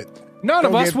regret it. None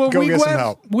of us will get some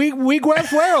help. We regret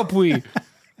therapy.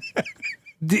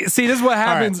 See, this is what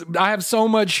happens. Right. I have so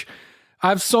much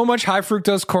high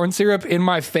fructose corn syrup in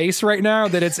my face right now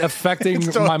that it's affecting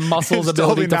my muscles'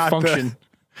 ability to function.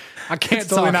 I can't. It's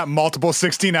totally not multiple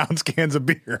 16-ounce cans of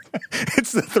beer.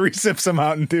 It's the 3 sips of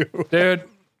Mountain Dew, dude.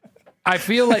 I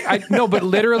feel like no, but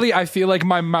literally I feel like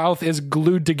my mouth is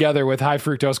glued together with high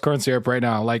fructose corn syrup right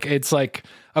now. Like it's like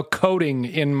a coating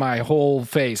in my whole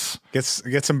face. Get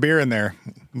some beer in there.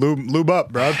 Lube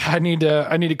up, bro. I need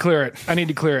to clear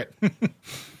it.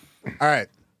 All right.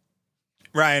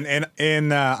 Ryan,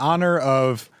 in honor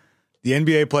of the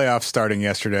NBA playoffs starting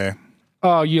yesterday.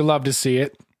 Oh, you love to see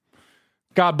it.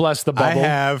 God bless the bubble.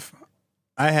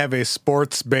 I have a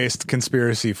sports-based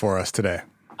conspiracy for us today.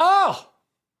 Oh,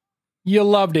 you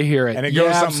love to hear it. And it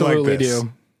goes something absolutely like this.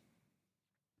 do.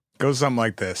 Goes something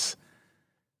like this.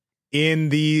 In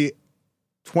the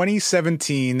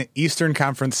 2017 Eastern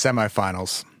Conference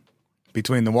semifinals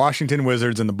between the Washington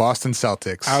Wizards and the Boston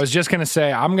Celtics. I was just going to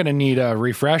say, I'm going to need a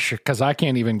refresh because I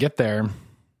can't even get there.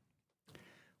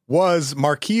 Was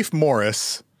Markieff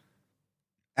Morris,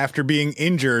 after being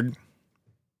injured,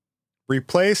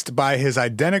 replaced by his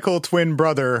identical twin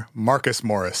brother, Marcus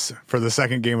Morris, for the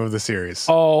second game of the series.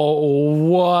 Oh,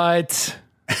 what?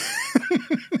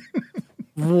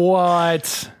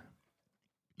 What?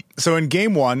 So in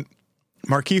game one,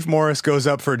 Markieff Morris goes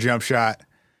up for a jump shot,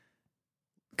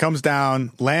 comes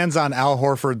down, lands on Al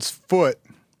Horford's foot,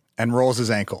 and rolls his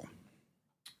ankle.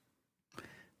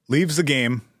 Leaves the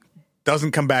game,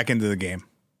 doesn't come back into the game.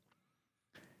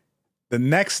 The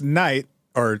next night,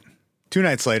 or 2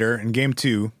 nights later, in game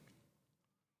 2,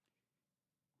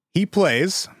 he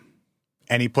plays,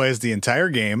 and he plays the entire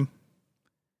game,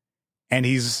 and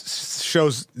he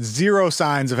shows zero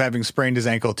signs of having sprained his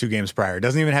ankle 2 games prior.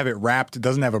 Doesn't even have it wrapped,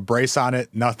 doesn't have a brace on it,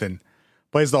 nothing.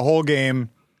 Plays the whole game,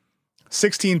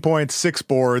 16 points, 6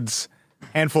 boards,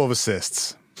 handful of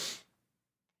assists.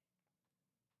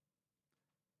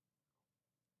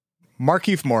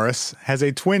 Markieff Morris has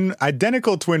a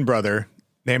identical twin brother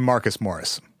named Marcus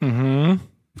Morris. Mm-hmm.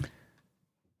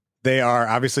 They are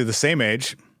obviously the same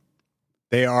age.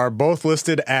 They are both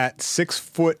listed at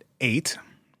 6'8".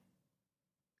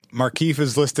 Markieff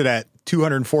is listed at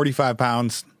 245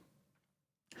 pounds.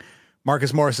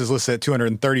 Marcus Morris is listed at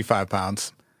 235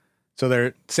 pounds. So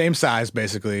they're same size,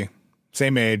 basically.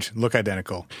 Same age, look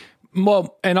identical.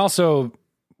 Well, and also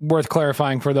worth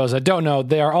clarifying for those that don't know,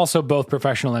 they are also both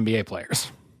professional NBA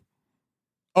players.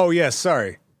 Oh, yes,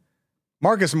 sorry.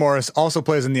 Marcus Morris also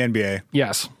plays in the NBA.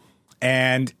 Yes.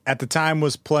 And at the time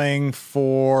was playing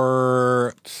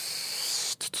for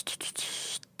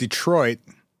Detroit,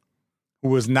 who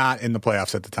was not in the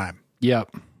playoffs at the time.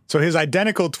 Yep. So his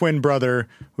identical twin brother,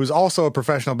 who's also a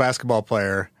professional basketball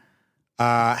player,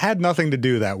 had nothing to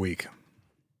do that week.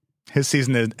 His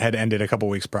season had ended a couple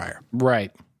weeks prior.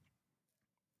 Right.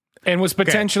 And was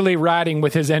potentially riding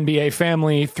with his NBA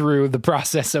family through the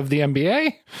process of the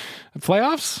NBA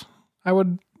playoffs, I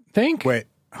would think. Wait,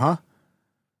 huh?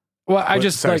 Well,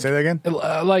 Sorry, say that again?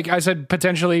 Like I said,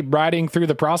 potentially riding through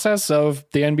the process of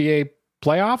the NBA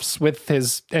playoffs with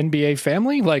his NBA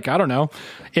family. Like, I don't know.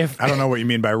 I don't know what you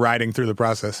mean by riding through the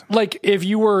process. Like, if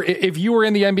you were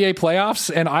in the NBA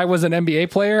playoffs and I was an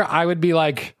NBA player, I would be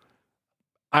like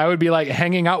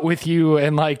hanging out with you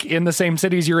and like in the same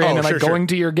cities you're in and like going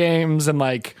to your games and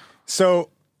like. So,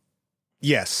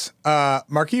 yes,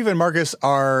 Markieff and Marcus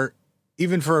are,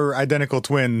 even for identical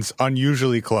twins,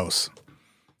 unusually close.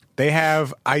 They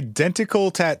have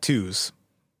identical tattoos.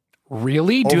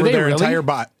 Really? Do over they their really? entire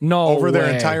body? No over way.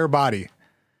 Their entire body,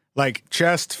 like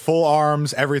chest, full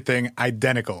arms, everything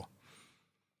identical.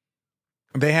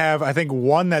 They have, I think,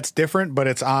 one that's different, but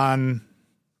it's on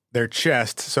their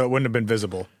chest, so it wouldn't have been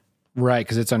visible. Right,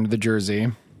 because it's under the jersey.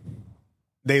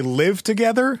 They live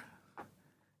together.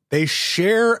 They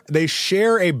share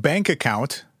a bank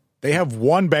account. They have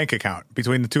one bank account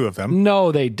between the two of them.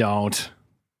 No, they don't.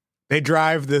 They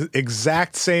drive the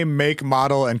exact same make,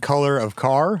 model, and color of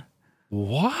car.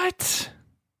 What?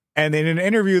 And in an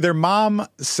interview, their mom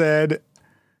said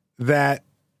that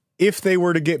if they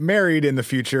were to get married in the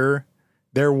future,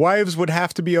 their wives would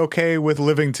have to be okay with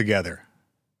living together.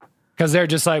 Because they're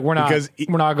just like, we're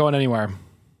not going anywhere.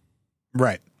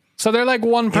 Right. So they're like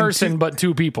one person, but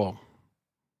 2 people.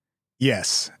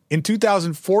 Yes. In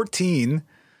 2014,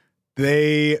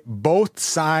 they both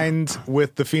signed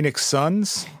with the Phoenix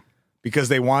Suns because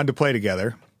they wanted to play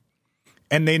together.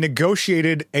 And they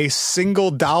negotiated a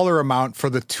single dollar amount for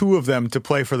the 2 of them to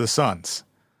play for the Suns.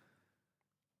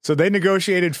 So they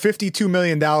negotiated $52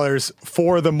 million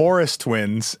for the Morris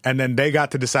twins, and then they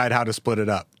got to decide how to split it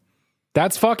up.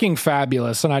 That's fucking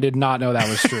fabulous, and I did not know that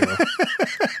was true.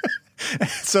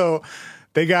 So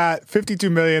they got $52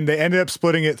 million. They ended up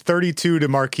splitting it 32 to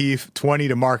Markieff, 20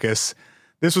 to Marcus.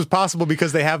 This was possible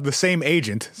because they have the same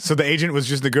agent. So the agent was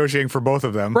just negotiating for both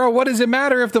of them. Bro, what does it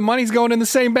matter if the money's going in the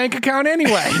same bank account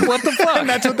anyway? What the fuck? And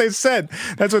that's what they said.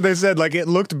 That's what they said. Like, it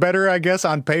looked better, I guess,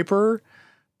 on paper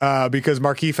because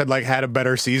Markieff had like had a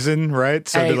better season, right?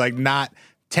 So to like not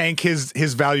tank his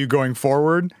value going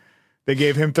forward, they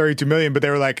gave him $32 million, but they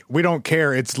were like, we don't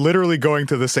care. It's literally going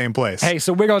to the same place. Hey,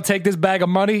 so we're going to take this bag of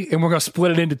money and we're going to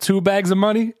split it into 2 bags of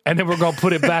money and then we're going to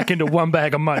put it back into 1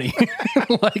 bag of money.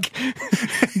 Like,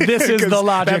 this is the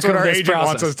logic that's what of our this agent process.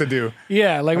 wants us to do.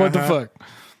 Yeah, like what the fuck?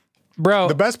 Bro.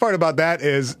 The best part about that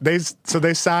is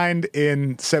they signed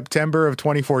in September of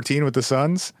 2014 with the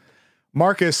Suns.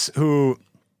 Marcus, who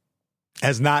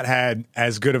has not had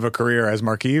as good of a career as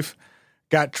Markieff,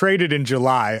 got traded in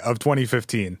July of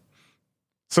 2015.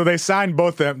 So they signed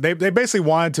both of them. They basically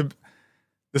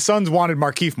the Suns wanted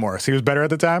Markieff Morris. He was better at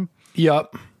the time.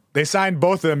 Yup. They signed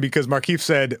both of them because Markieff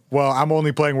said, well, I'm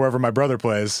only playing wherever my brother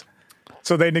plays.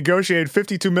 So they negotiated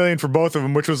 $52 million for both of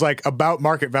them, which was like about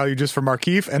market value just for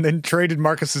Markieff, and then traded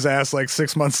Marcus's ass like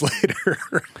 6 months later.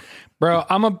 Bro,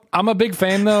 I'm a big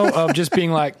fan though of just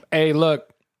being like, hey, look,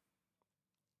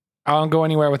 I don't go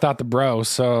anywhere without the bro,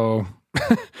 so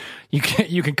you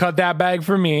can cut that bag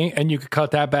for me and you can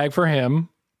cut that bag for him.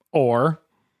 Or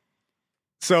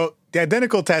so the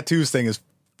identical tattoos thing is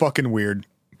fucking weird.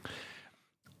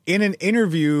 In an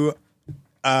interview,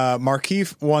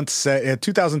 Markieff once said, in a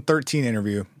 2013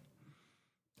 interview,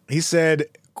 he said,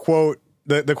 quote,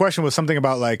 the question was something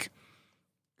about like,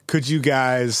 could you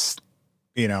guys,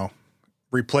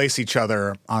 replace each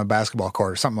other on a basketball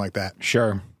court or something like that?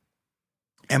 Sure.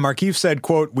 And Markieff said,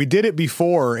 quote, we did it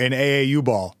before in AAU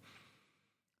ball.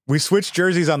 We switched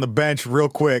jerseys on the bench real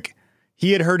quick.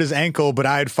 He had hurt his ankle, but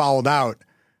I had fouled out.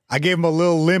 I gave him a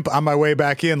little limp on my way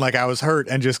back in like I was hurt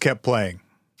and just kept playing.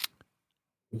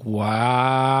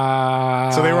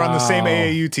 Wow. So they were on the same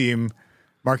AAU team.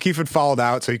 Markieff had fouled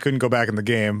out, so he couldn't go back in the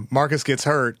game. Marcus gets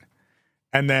hurt,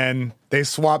 and then they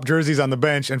swap jerseys on the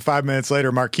bench, and 5 minutes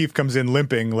later, Markieff comes in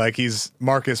limping like he's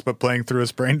Marcus, but playing through a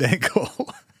sprained ankle.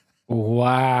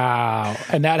 Wow.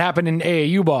 And that happened in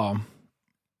AAU ball.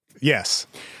 Yes.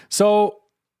 So,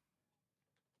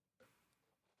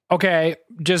 okay,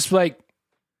 just to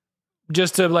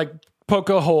poke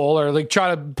a hole or like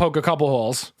try to poke a couple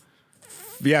holes.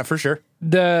 Yeah, for sure.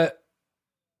 There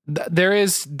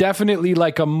is definitely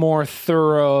like a more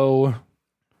thorough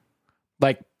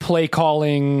like play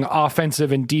calling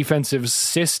offensive and defensive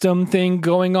system thing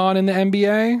going on in the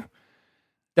NBA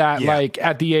that like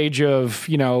at the age of,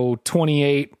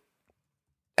 28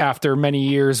 after many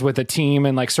years with a team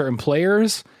and like certain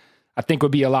players, I think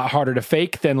would be a lot harder to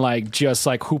fake than like just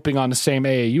like hooping on the same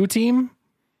AAU team.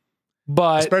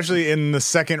 But especially in the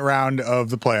second round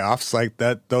of the playoffs, like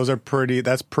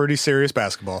that's pretty serious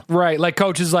basketball. Right. Like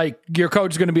your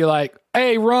coach is going to be like,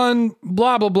 hey, run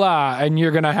blah, blah, blah. And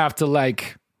you're going to have to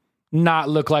like not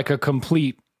look like a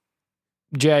complete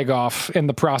jagoff in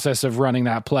the process of running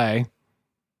that play.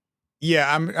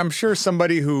 Yeah. I'm sure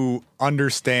somebody who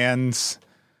understands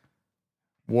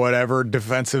whatever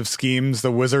defensive schemes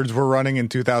the Wizards were running in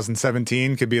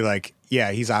 2017 could be like,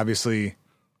 yeah, he's obviously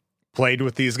played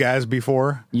with these guys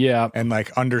before. Yeah. And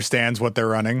like understands what they're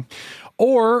running.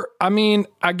 Or, I mean,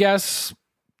 I guess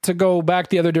to go back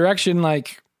the other direction,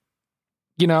 like,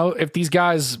 if these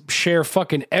guys share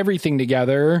fucking everything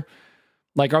together,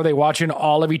 like, are they watching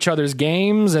all of each other's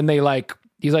games? And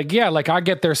he's like, yeah, like I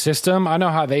get their system. I know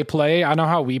how they play. I know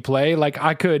how we play. Like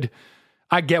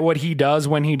I get what he does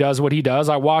when he does what he does.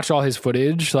 I watch all his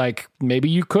footage. Like maybe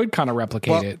you could kind of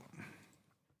replicate it.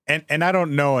 And I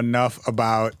don't know enough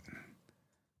about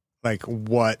like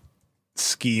what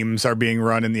schemes are being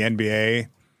run in the NBA.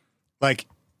 Like,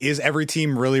 is every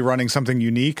team really running something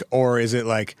unique, or is it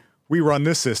like we run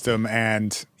this system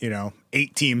and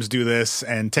 8 teams do this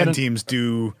and 10 teams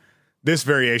do this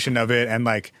variation of it, and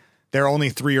like there are only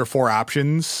 3 or 4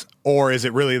 options, or is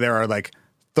it really there are like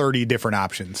 30 different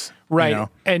options? Right.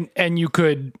 And you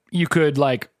could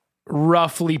like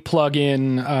roughly plug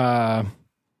in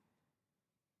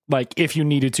like if you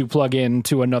needed to plug in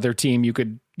to another team, you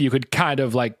could kind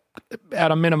of like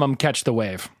at a minimum catch the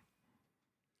wave.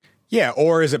 Yeah.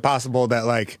 Or is it possible that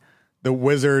like the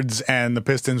Wizards and the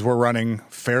Pistons were running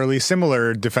fairly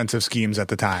similar defensive schemes at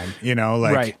the time?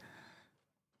 Right.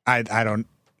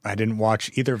 I didn't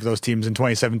watch either of those teams in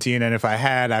 2017. And if I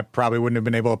had, I probably wouldn't have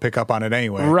been able to pick up on it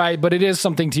anyway. Right. But it is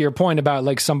something to your point about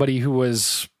like somebody who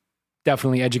was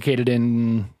definitely educated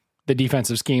in the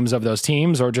defensive schemes of those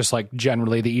teams, or just like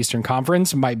generally the Eastern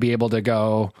Conference, might be able to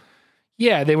go,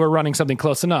 yeah, they were running something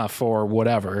close enough or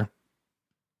whatever.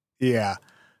 Yeah.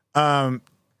 To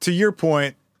your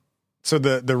point, So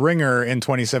the Ringer in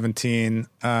 2017,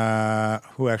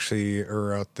 who actually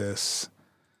wrote this?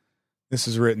 This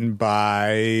is written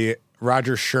by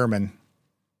Roger Sherman.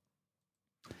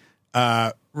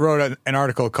 Wrote an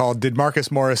article called "Did Marcus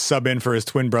Morris sub in for his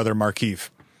twin brother Markieff?"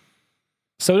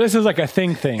 So this is like a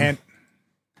thing. And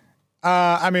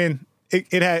I mean,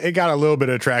 it got a little bit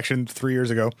of traction 3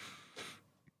 years ago.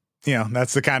 You know,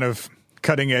 that's the kind of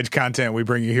cutting edge content we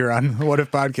bring you here on What If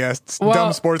Podcasts.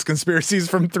 Dumb sports conspiracies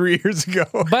from 3 years ago.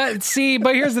 But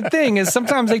here's the thing is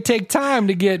sometimes they take time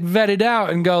to get vetted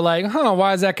out and go like,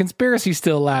 why is that conspiracy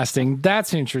still lasting?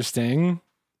 That's interesting.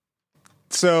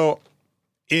 So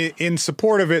in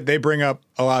support of it, they bring up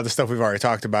a lot of the stuff we've already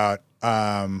talked about.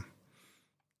 They're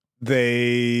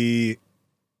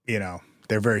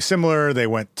very similar. They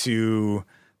went to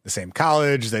the same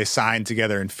college. They signed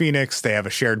together in Phoenix. They have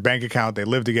a shared bank account. They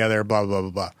live together, blah, blah,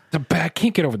 blah, blah. I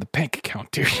can't get over the bank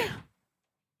account, dude.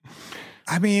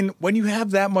 I mean, when you have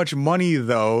that much money,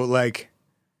 though, like,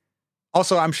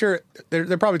 also, I'm sure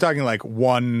they're probably talking like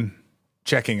one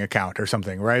checking account or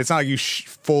something, right? It's not like you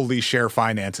fully share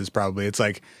finances, probably. It's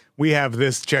like we have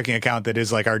this checking account that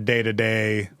is like our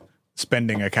day-to-day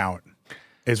spending account,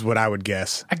 is what I would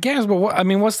guess. I guess, but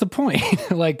what's the point?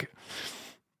 Like,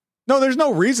 no, there's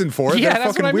no reason for it. Yeah, they're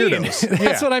that's fucking what I mean. weirdos.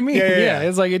 That's what I mean. Yeah.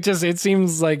 It's like, it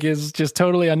seems like it's just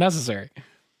totally unnecessary.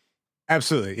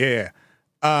 Absolutely. Yeah.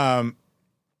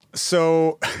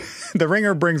 So the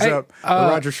Ringer brings up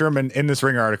Roger Sherman in this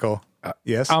Ringer article.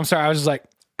 Yes. I'm sorry. I was just like,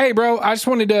 hey bro, I just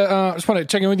wanted to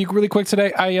check in with you really quick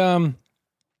today. I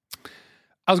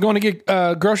was going to get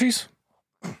groceries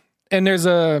and there's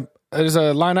a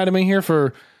line item in here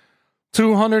for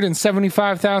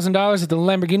 $275,000 at the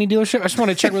Lamborghini dealership. I just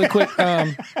want to check really quick.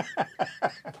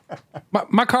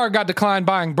 My car got declined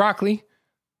buying broccoli,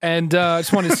 and I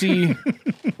just wanted to see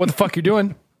what the fuck you're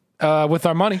doing with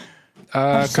our money.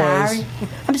 I'm sorry.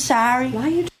 I'm sorry. Why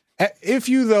you? If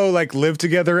you though like live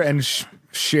together and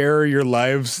share your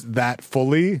lives that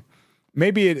fully,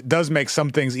 maybe it does make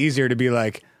some things easier to be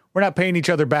like, we're not paying each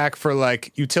other back for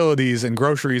like utilities and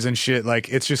groceries and shit. Like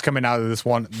it's just coming out of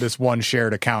this one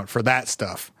shared account for that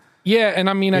stuff. Yeah. And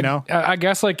I mean, I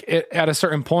guess like at a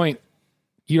certain point,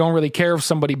 you don't really care if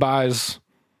somebody buys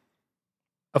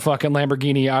a fucking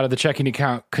Lamborghini out of the checking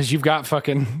account because you've got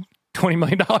fucking $20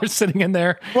 million sitting in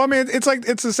there. Well, I mean, it's like,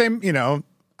 it's the same,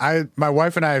 my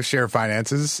wife and I have shared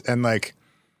finances and like,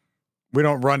 we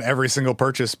don't run every single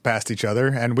purchase past each other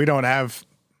and we don't have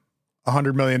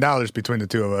 $100 million between the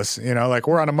two of us, like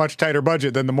we're on a much tighter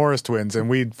budget than the Morris twins and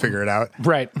we'd figure it out.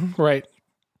 Right.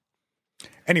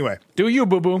 Anyway. Do you,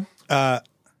 boo-boo?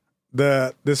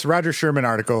 This Roger Sherman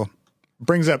article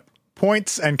brings up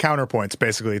points and counterpoints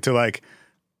basically to like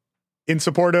in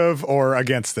support of or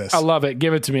against this. I love it.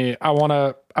 Give it to me. I want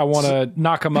to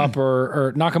knock them up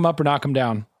or knock them up or knock them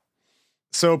down.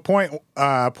 So point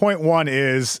one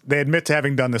is they admit to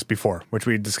having done this before, which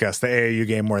we discussed, the AAU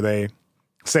game where they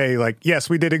say like, yes,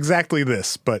 we did exactly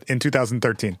this, but in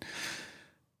 2013.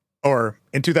 Or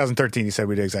in 2013, he said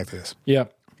we did exactly this.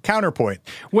 Yep. Counterpoint.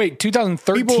 Wait,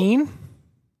 2013?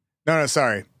 No,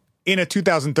 sorry. In a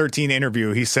 2013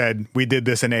 interview, he said we did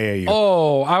this in AAU.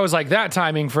 Oh, I was like, that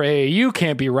timing for AAU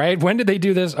can't be right. When did they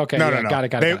do this? Okay, no. Got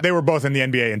it. They were both in the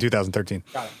NBA in 2013.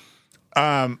 Got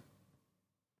it.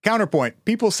 Counterpoint.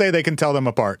 People say they can tell them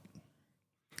apart.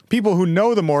 People who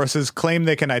know the Morrises claim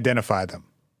they can identify them.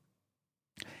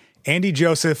 Andy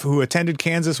Joseph, who attended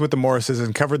Kansas with the Morrises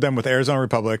and covered them with Arizona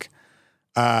Republic,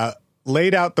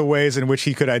 laid out the ways in which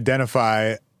he could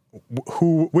identify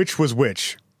which was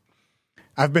which.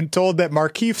 I've been told that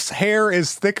Markieff's hair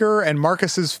is thicker and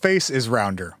Marcus's face is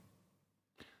rounder.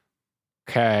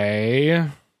 Okay.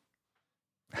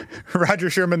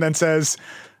 Roger Sherman then says,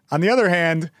 on the other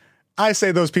hand, I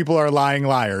say those people are lying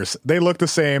liars. They look the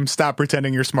same. Stop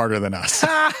pretending you're smarter than us.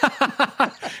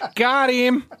 Got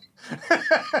him.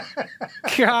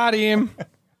 Got him.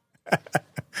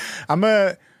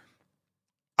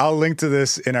 I'll link to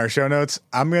this in our show notes.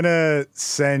 I'm going to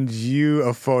send you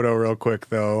a photo real quick,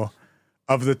 though,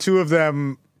 of the two of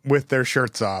them with their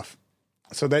shirts off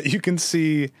so that you can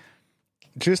see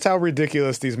just how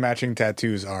ridiculous these matching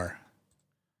tattoos are.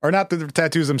 Or not the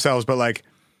tattoos themselves, but like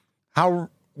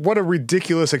what a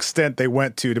ridiculous extent they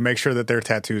went to make sure that their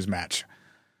tattoos match.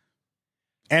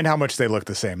 And how much they look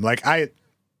the same. Like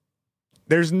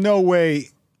there's no way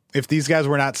if these guys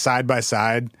were not side by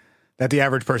side that the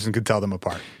average person could tell them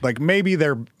apart. Like maybe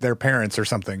their parents or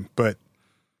something, but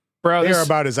bro, they're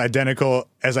about as identical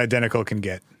can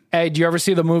get. Hey, did you ever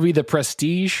see the movie The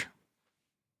Prestige?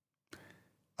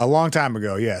 A long time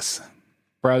ago, yes.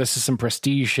 Bro, this is some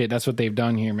prestige shit. That's what they've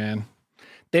done here, man.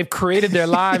 they've created their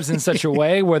lives in such a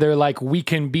way where they're like, we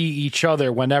can be each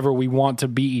other whenever we want to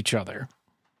be each other.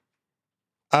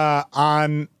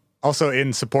 On also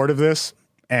in support of this,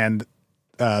 and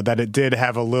that it did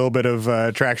have a little bit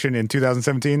of traction in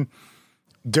 2017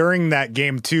 during that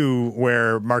game 2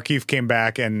 where Markieff came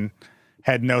back and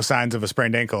had no signs of a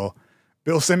sprained ankle.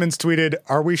 Bill Simmons tweeted,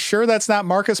 "Are we sure that's not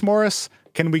Marcus Morris?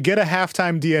 Can we get a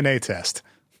halftime DNA test?"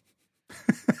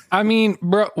 I mean,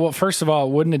 bro, well, first of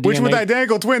all, wouldn't a DNA... Which with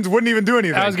identical twins wouldn't even do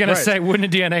anything. I was going to say,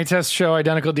 wouldn't a DNA test show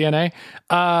identical DNA?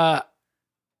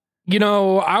 You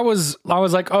know, I was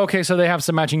like, okay, so they have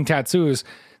some matching tattoos.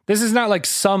 This is not like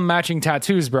some matching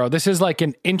tattoos, bro. This is like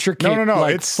an intricate, no,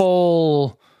 like it's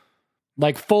full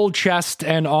chest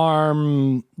and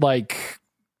arm, like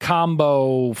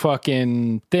combo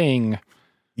fucking thing.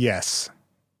 Yes.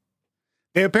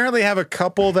 They apparently have a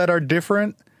couple that are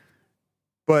different,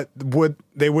 but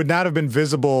they would not have been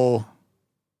visible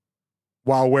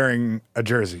while wearing a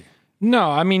jersey. No,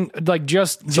 I mean, like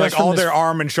just like all their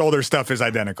arm and shoulder stuff is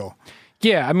identical.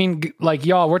 Yeah, I mean, like,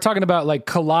 y'all, we're talking about like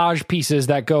collage pieces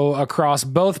that go across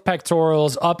both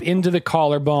pectorals, up into the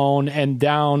collarbone, and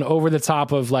down over the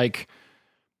top of like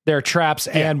their traps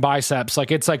and biceps.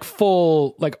 Like, it's like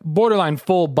full, like borderline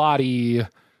full body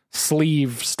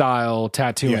sleeve style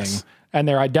tattooing. Yes. And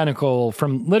they're identical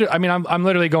from I mean, I'm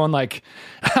literally going like,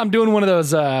 I'm doing one of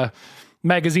those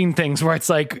magazine things where it's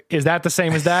like, is that the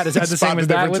same as that? Is that the same as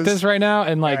that with this right now?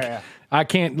 And like, I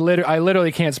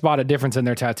literally can't spot a difference in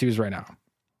their tattoos right now.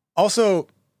 Also,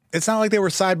 it's not like they were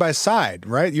side by side,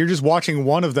 right? You're just watching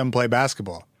one of them play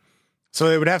basketball. So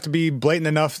it would have to be blatant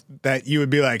enough that you would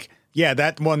be like, yeah,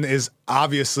 that one is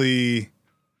obviously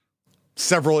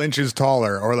several inches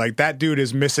taller, or like that dude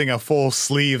is missing a full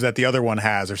sleeve that the other one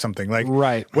has or something. Like,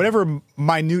 right. Whatever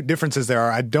minute differences there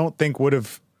are, I don't think would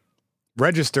have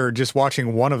registered just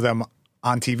watching one of them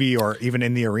on TV or even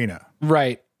in the arena.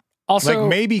 Right. Also, like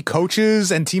maybe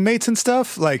coaches and teammates and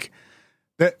stuff like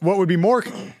that. What would be more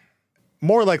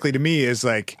likely to me is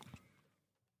like,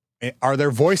 are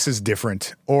their voices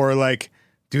different, or like,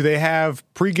 do they have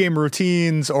pregame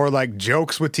routines or like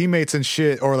jokes with teammates and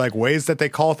shit, or like ways that they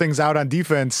call things out on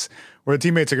defense where the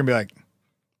teammates are going to be like,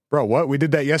 bro, what? We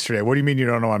did that yesterday. What do you mean you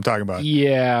don't know what I'm talking about?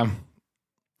 Yeah.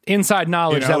 Inside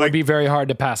knowledge that would be very hard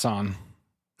to pass on.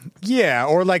 Yeah.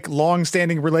 Or like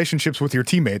long-standing relationships with your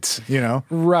teammates,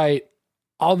 Right.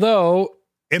 Although,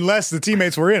 unless the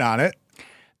teammates were in on it.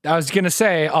 I was going to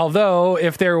say, although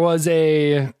if there was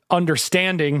a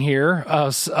understanding here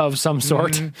of some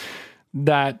sort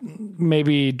that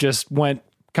maybe just went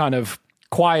kind of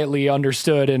quietly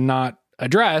understood and not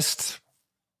addressed,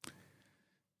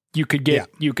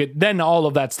 then all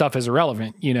of that stuff is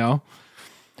irrelevant,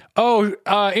 Oh,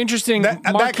 interesting.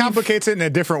 That complicates it in a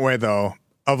different way, though,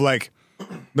 of like,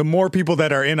 the more people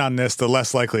that are in on this, the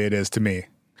less likely it is to me.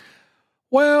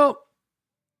 Well,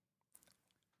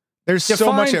 there's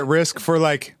so much at risk for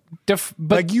like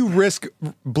you risk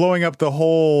blowing up the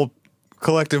whole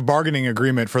collective bargaining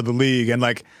agreement for the league. And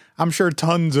like, I'm sure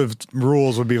tons of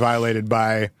rules would be violated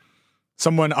by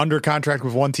someone under contract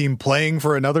with one team playing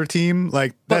for another team.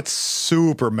 Like, that's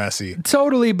super messy.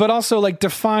 Totally. But also like,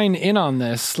 define in on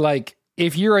this. Like,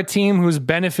 if you're a team who's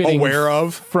benefiting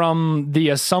from the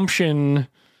assumption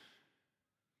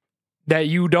that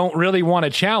you don't really want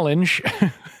to challenge,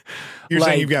 you're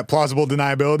saying you've got plausible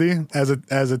deniability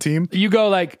as a team. You go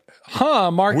like,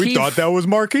 Markieff. We thought that was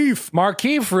Markieff.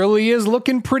 Markieff really is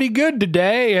looking pretty good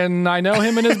today, and I know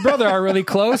him and his brother are really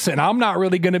close, and I'm not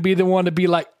really going to be the one to be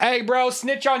like, hey, bro,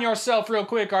 snitch on yourself real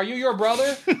quick. Are you your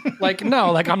brother? Like,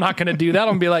 no, like, I'm not going to do that. I'm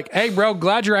going to be like, hey, bro,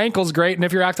 glad your ankle's great, and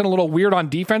if you're acting a little weird on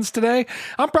defense today,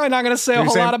 I'm probably not going to say a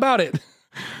whole lot about it.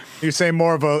 You're saying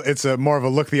it's more of a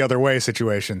look the other way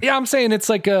situation. Yeah, I'm saying it's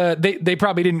like they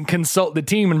probably didn't consult the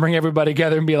team and bring everybody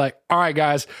together and be like, all right,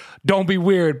 guys, don't be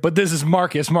weird, but this is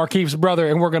Markieff's brother,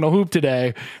 and we're going to hoop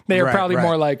today. They are probably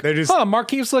more like,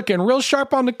 Markieff's looking real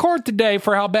sharp on the court today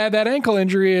for how bad that ankle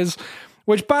injury is.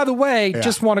 Which, by the way,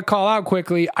 just want to call out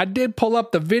quickly, I did pull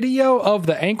up the video of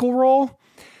the ankle roll.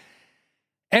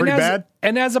 And pretty bad.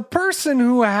 And as a person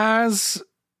who has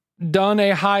done a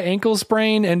high ankle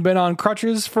sprain and been on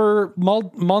crutches for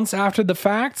months after the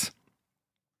fact,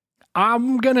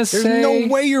 I'm gonna say there's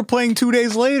no way you're playing 2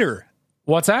 days later.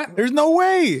 What's that? There's no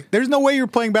way you're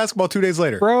playing basketball 2 days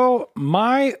later, bro.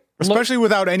 Especially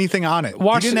without anything on it.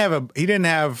 He didn't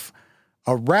have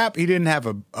a wrap. He didn't have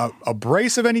a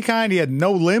brace of any kind. He had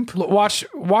no limp. Watch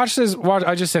this.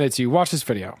 I just sent it to you. Watch this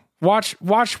video. Watch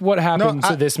what happened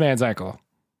to this man's ankle.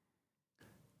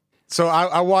 So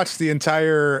I watched the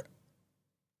entire.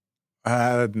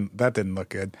 That didn't look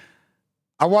good.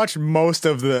 I watched most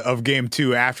of game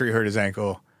 2 after he hurt his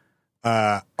ankle.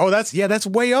 That's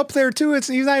way up there too.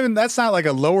 That's not like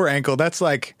a lower ankle. That's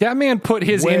like that man put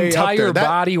his entire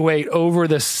body weight over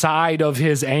the side of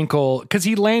his ankle because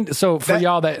he landed. So for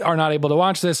y'all that are not able to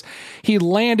watch this, he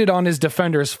landed on his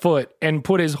defender's foot and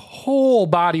put his whole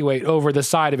body weight over the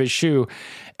side of his shoe.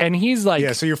 And he's like,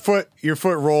 yeah. So your foot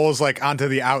rolls like onto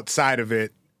the outside of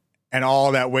it, and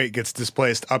all that weight gets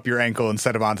displaced up your ankle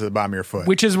instead of onto the bottom of your foot.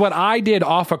 Which is what I did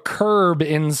off a curb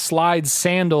in slide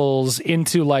sandals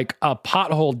into like a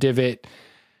pothole divot.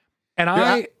 And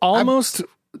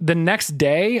the next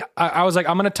day, I was like,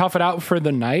 I'm going to tough it out for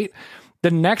the night.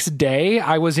 The next day,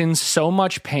 I was in so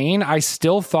much pain. I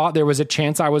still thought there was a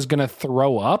chance I was going to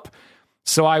throw up.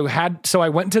 So I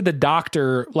went to the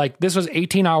doctor, like this was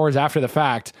 18 hours after the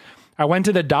fact. I went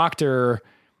to the doctor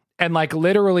and like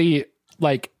literally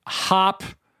like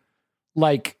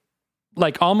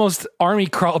almost army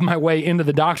crawled my way into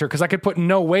the doctor because I could put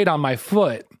no weight on my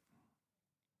foot.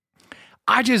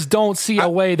 I just don't see a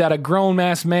way that a grown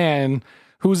ass man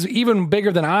who's even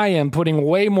bigger than I am putting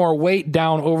way more weight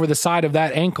down over the side of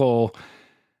that ankle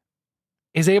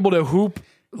is able to hoop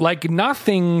like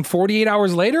nothing 48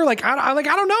 hours later. Like, I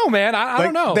don't know, man. I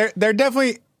don't know. There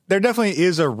definitely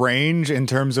is a range in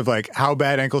terms of like how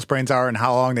bad ankle sprains are and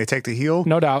how long they take to heal.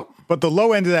 No doubt. But the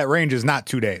low end of that range is not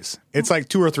 2 days. It's like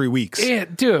 2 or 3 weeks. Yeah,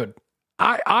 dude.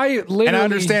 I literally, and I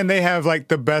understand they have like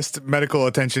the best medical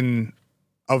attention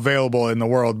available in the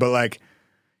world, but like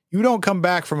you don't come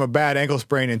back from a bad ankle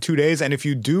sprain in 2 days. And if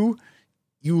you do,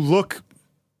 you look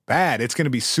bad. It's going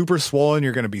to be super swollen.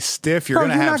 You're going to be stiff. You're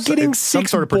going to have some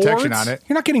sort of protection on it.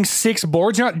 You're not getting 6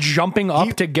 boards. You're not jumping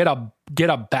up to get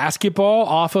a basketball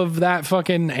off of that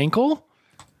fucking ankle.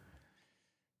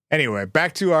 Anyway,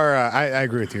 back to our, I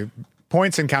agree with you.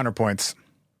 Points and counterpoints.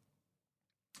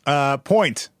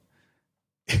 Point,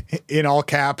 in all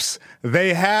caps,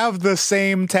 they have the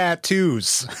same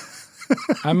tattoos.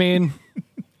 I mean,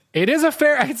 it's a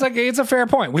fair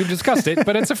point. We've discussed it,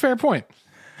 but it's a fair point.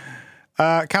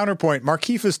 Counterpoint,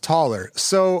 Markieff is taller.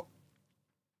 So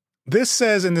this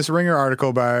says in this Ringer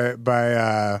article by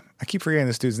I keep forgetting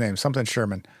this dude's name, something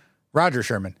Sherman, Roger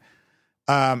Sherman.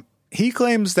 He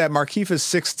claims that Markieff is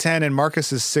 6'10" and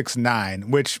Marcus is 6'9",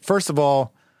 which, first of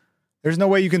all, there's no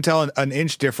way you can tell an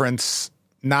inch difference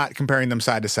not comparing them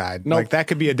side to side. Nope. Like, that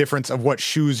could be a difference of what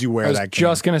shoes you wear. I was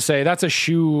just going to say, that's a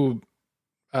shoe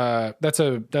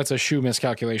shoe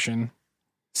miscalculation.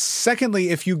 Secondly,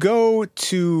 if you go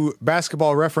to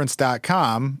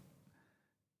basketballreference.com,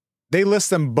 they list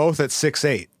them both at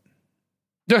 6'8".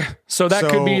 So that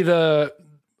could be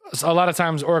a lot of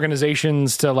times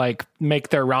organizations to like make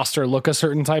their roster look a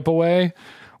certain type of way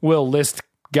will list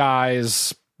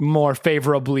guys more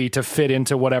favorably to fit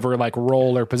into whatever like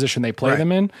role or position they play them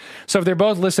in. So if they're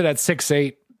both listed at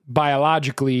 6'8"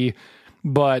 biologically,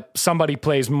 but somebody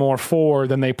plays more 4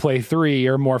 than they play 3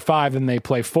 or more 5 than they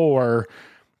play 4,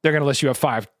 they're going to list you at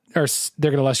 5 or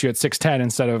they're going to list you at 6'10"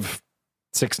 instead of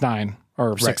 6'9"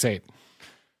 or 6'8".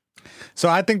 So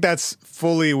I think that's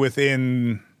fully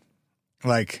within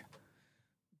like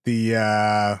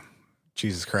the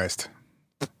Jesus Christ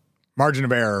margin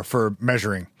of error for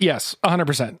measuring. Yes,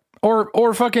 100%.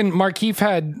 Or fucking Markieff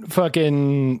had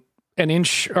fucking an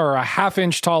inch or a half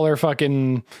inch taller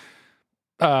fucking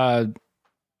outsoles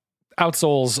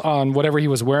on whatever he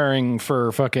was wearing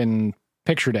for fucking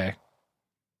picture day.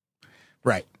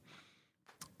 Right.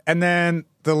 And then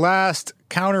the last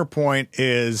counterpoint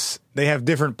is they have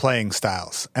different playing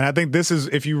styles. And I think this is,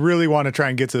 if you really want to try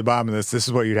and get to the bottom of this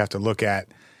is what you'd have to look at,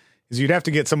 is you'd have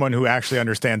to get someone who actually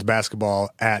understands basketball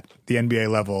at the NBA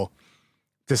level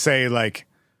to say, like,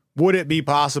 would it be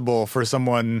possible for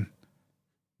someone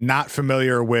not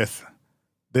familiar with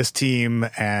this team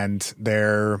and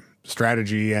their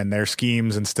strategy and their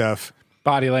schemes and stuff,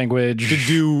 body language,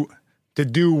 to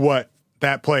do what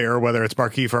that player, whether it's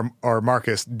Markieff or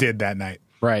Marcus, did that night?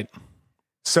 Right.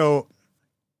 So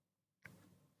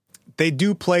they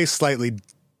do play slightly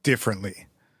differently.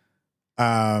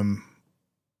 In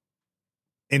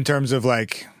terms of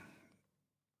like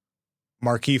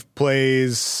Markieff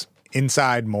plays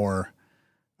inside more.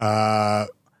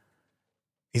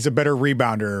 He's a better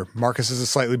rebounder. Marcus is a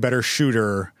slightly better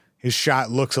shooter. His shot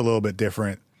looks a little bit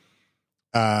different.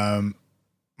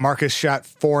 Marcus shot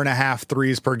 4.5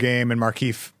 threes per game and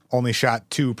Markieff only shot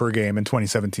 2 per game in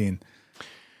 2017.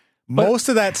 Most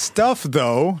of that stuff,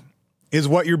 though, is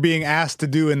what you're being asked to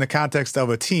do in the context of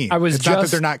a team. It's not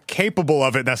that they're not capable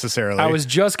of it necessarily. I was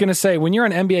just going to say, when you're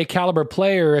an NBA caliber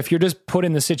player, if you're just put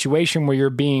in the situation where you're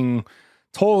being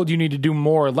told you need to do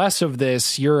more or less of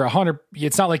this, you're 100.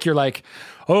 It's not like you're like,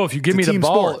 oh, if you give me the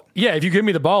ball, if you give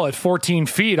me the ball at 14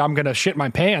 feet, I'm going to shit my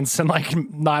pants and like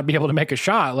not be able to make a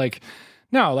shot. Like,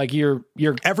 no, like you're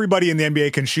everybody in the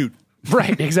NBA can shoot.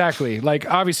 Right. Exactly. Like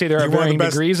obviously there are varying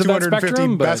degrees of that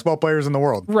spectrum, but basketball players in the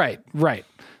world. Right.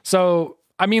 So,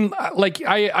 I mean, like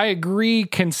I agree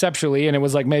conceptually. And it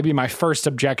was like maybe my first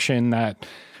objection that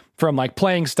from like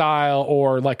playing style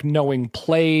or like knowing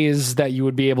plays that you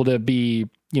would be able to be,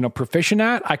 proficient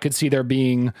at, I could see there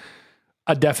being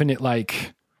a definite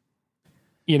like,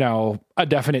 a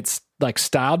definite like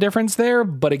style difference there.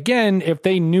 But again, if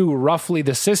they knew roughly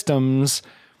the systems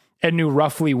and knew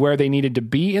roughly where they needed to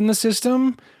be in the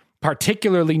system,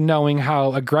 particularly knowing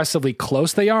how aggressively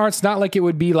close they are, it's not like it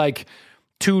would be like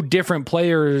two different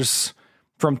players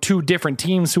from two different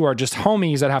teams who are just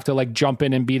homies that have to like jump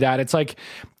in and be that. It's like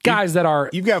guys that are...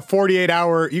 You got a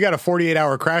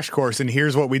 48-hour crash course and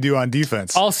here's what we do on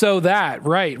defense. Also that,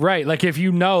 right. Like if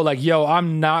like, yo,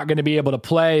 I'm not going to be able to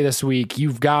play this week,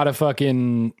 you got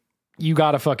to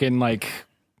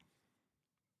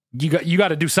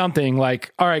do something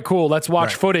like, all right, cool. Let's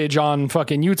watch footage on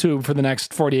fucking YouTube for the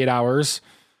next 48 hours.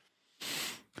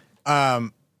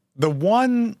 The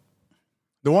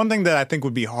one thing that I think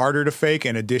would be harder to fake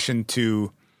in addition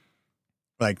to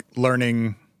like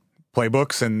learning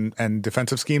playbooks and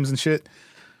defensive schemes and shit,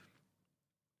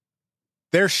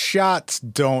 their shots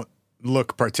don't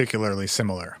look particularly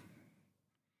similar.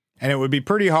 And it would be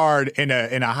pretty hard in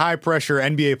a high pressure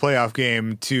NBA playoff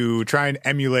game to try and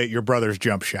emulate your brother's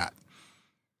jump shot.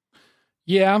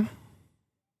 Yeah.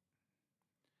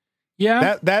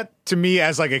 That to me,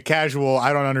 as like a casual,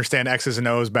 I don't understand X's and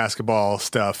O's basketball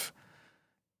stuff.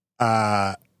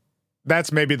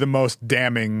 That's maybe the most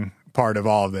damning part of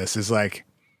all of this is like,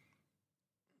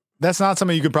 that's not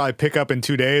something you could probably pick up in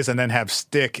 2 days and then have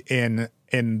stick in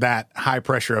that high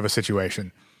pressure of a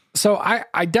situation. So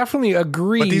I definitely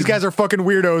agree. But these guys are fucking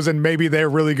weirdos and maybe they're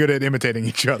really good at imitating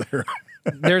each other.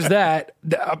 There's that.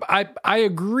 I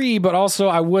agree, but also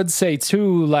I would say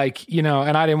too, like, and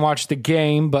I didn't watch the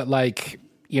game, but like,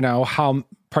 how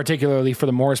particularly for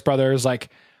the Morris brothers, like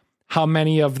how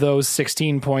many of those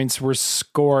 16 points were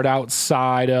scored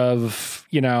outside of,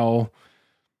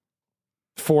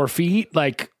 4 feet?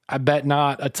 Like, I bet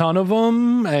not a ton of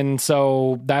them. And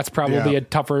so that's probably a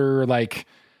tougher, like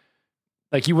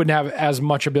you wouldn't have as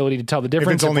much ability to tell the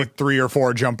difference. If it's only 3 or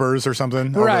 4 jumpers or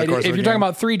something. Right. If you're talking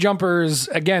about 3 jumpers,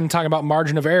 again, talking about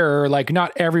margin of error, like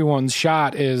not everyone's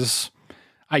shot is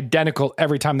identical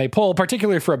every time they pull,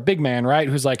 particularly for a big man, right?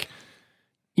 Who's like,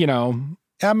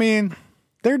 I mean,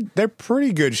 they're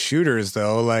pretty good shooters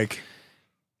though. Like,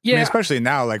 yeah, I mean, especially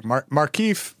now, like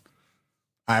Markieff,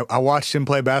 I watched him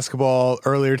play basketball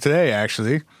earlier today,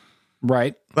 actually.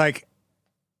 Right. Like,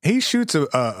 he shoots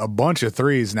a bunch of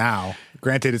threes now.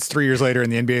 Granted, it's 3 years later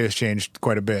and the NBA has changed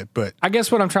quite a bit, but I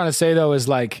guess what I'm trying to say though is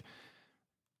like,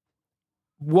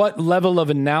 what level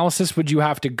of analysis would you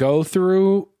have to go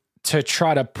through to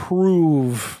try to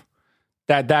prove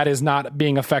that is not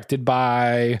being affected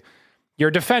by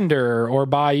your defender or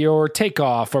by your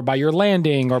takeoff or by your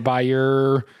landing or by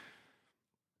your,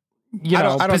 I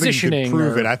don't positioning? Think you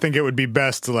could prove it. I think it would be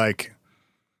best to like,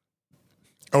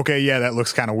 okay, yeah, that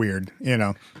looks kind of weird,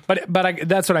 But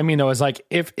that's what I mean though, is like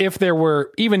if there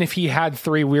were, even if he had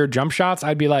 3 weird jump shots,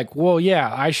 I'd be like, well,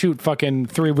 yeah, I shoot fucking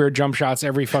 3 weird jump shots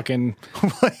every fucking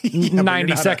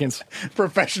 90 seconds.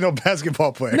 Professional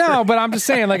basketball player. No, but I'm just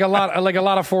saying, like a lot of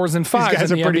 4s and 5s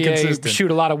guys in the are pretty NBA consistent.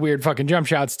 shoot a lot of weird fucking jump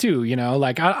shots too.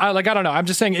 Like I don't know. I'm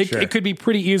just saying it could be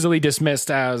pretty easily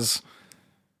dismissed as.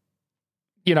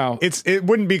 It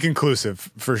wouldn't be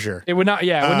conclusive for sure. It would not.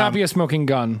 Yeah, it would not be a smoking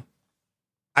gun.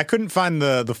 I couldn't find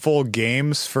the full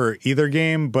games for either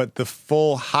game, but the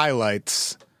full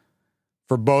highlights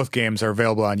for both games are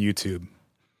available on YouTube.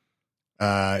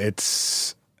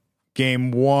 It's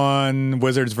game 1,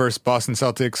 Wizards versus Boston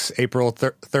Celtics, April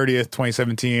 30th,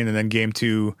 2017, and then game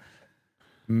 2,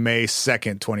 May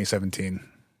 2nd, 2017.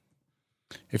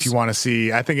 If you want to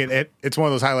see, I think it's one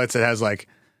of those highlights that has like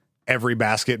every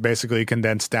basket basically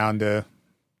condensed down to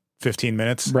 15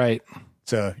 minutes. Right.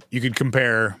 So you could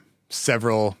compare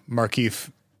several Markieff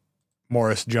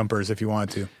Morris jumpers if you wanted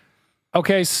to.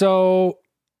 Okay, so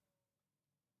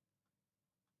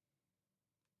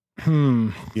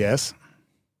Yes.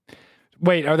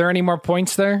 Wait, are there any more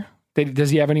points there? Does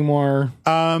he have any more?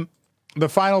 The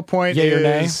final point Yay or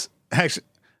nay? is actually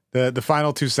the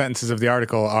final 2 sentences of the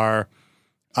article are,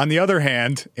 on the other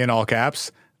hand, in all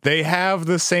caps, they have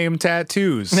the same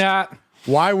tattoos. Yeah.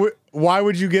 Why why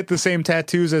would you get the same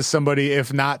tattoos as somebody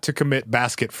if not to commit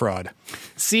basket fraud?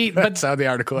 See, That's but how the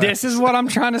article this is what I'm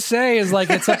trying to say is like,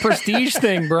 it's a prestige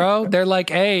thing, bro. They're like,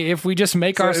 hey, if we just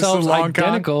make So it's ourselves a long con?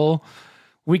 identical,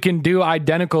 we can do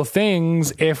identical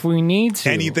things if we need to.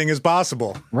 Anything is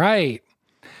possible. Right.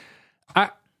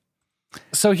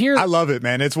 So here, I love it,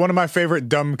 man. It's one of my favorite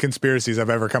dumb conspiracies I've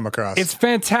ever come across. it's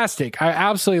fantastic. I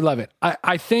absolutely love it.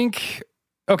 I think,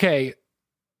 okay,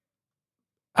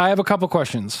 I have a couple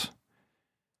questions.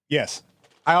 Yes.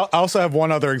 I also have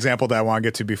one other example that I want to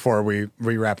get to before we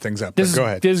wrap things up. But go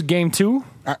ahead. This is game 2.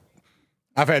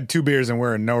 I've had 2 beers and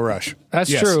we're in no rush. That's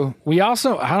Yes. true. We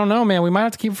also, I don't know, man. We might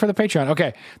have to keep it for the Patreon.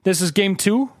 Okay. This is game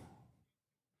 2.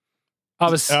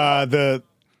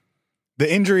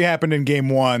 The injury happened in game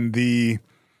 1. The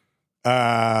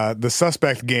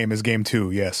suspect game is game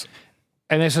 2. Yes.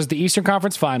 And this is the Eastern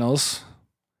Conference Finals,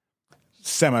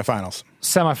 Semifinals.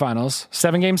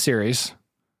 7-game series.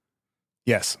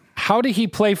 Yes. How did he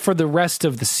play for the rest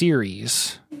of the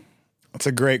series? That's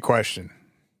a great question.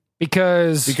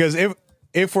 Because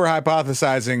if we're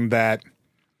hypothesizing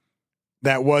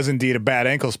that was indeed a bad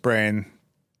ankle sprain,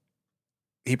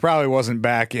 he probably wasn't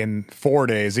back in 4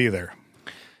 days either.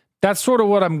 that's sort of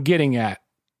what I'm getting at.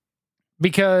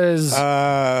 Because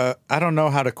I don't know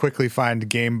how to quickly find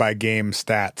game by game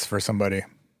stats for somebody.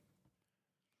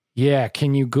 yeah,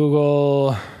 can you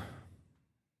Google?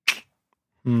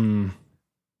 Are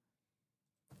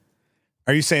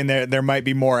you saying there might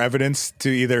be more evidence to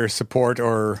either support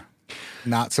or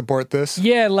not support this?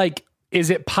 Yeah, like, is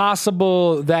it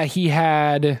possible that he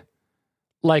had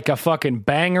like a fucking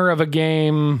banger of a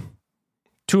game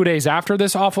 2 days after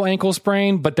this awful ankle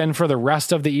sprain, but then for the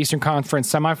rest of the Eastern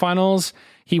Conference semifinals,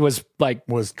 he was like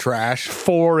Was trash.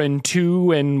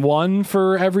 4-2 and 1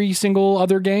 for every single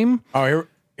other game? Oh,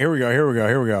 here we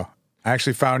go. I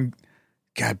actually found,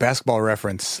 God, Basketball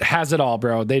Reference. Has it all,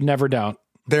 bro. They never doubt.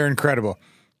 They're incredible.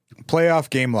 Playoff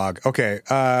game log. Okay.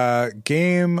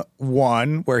 Game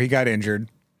 1 where he got injured.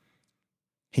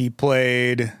 He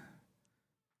played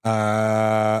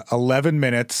 11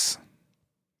 minutes.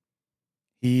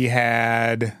 He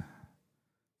had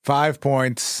 5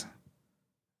 points,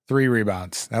 3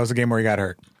 rebounds. That was the game where he got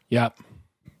hurt. Yep.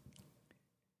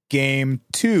 Game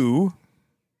 2,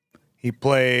 he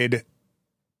played,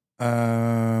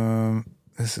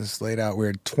 this is laid out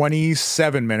weird,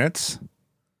 27 minutes.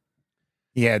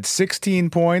 He had 16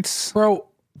 points. Bro,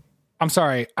 I'm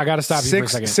sorry. I got to stop you for a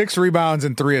second. 6 rebounds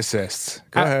and 3 assists.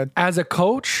 Go ahead. As a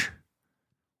coach,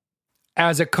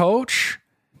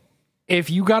 if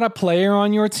you got a player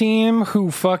on your team who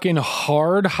fucking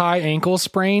hard high ankle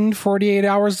sprained 48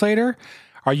 hours later,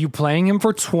 are you playing him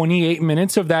for 28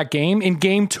 minutes of that game? In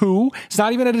game 2, it's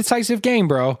not even a decisive game,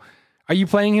 bro. Are you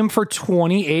playing him for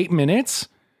 28 minutes?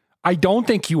 I don't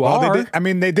think you are.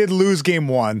 They did lose game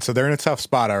 1, so they're in a tough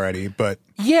spot already, but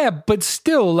yeah, but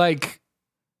still, like,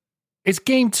 it's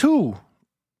game 2.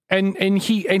 And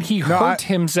he hurt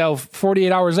himself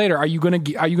 48 hours later. Are you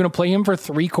gonna play him for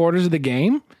 3/4 of the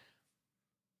game?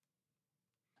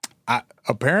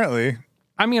 apparently.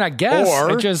 I mean, I guess.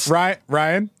 Or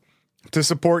Ryan, to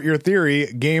support your theory,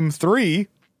 game 3,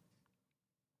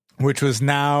 which was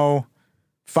now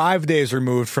 5 days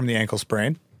removed from the ankle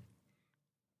sprain,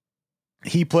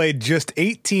 he played just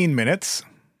 18 minutes,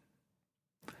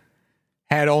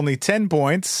 had only 10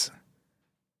 points,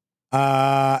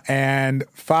 and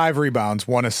 5 rebounds,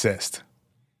 1 assist.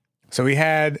 So he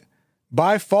had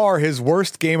by far his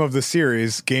worst game of the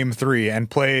series, game 3, and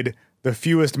played the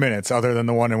fewest minutes other than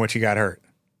the one in which he got hurt.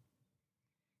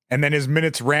 And then his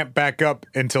minutes ramped back up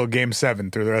until game 7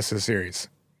 through the rest of the series.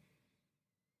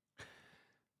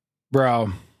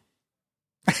 Bro,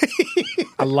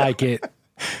 I like it.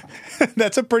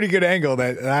 That's a pretty good angle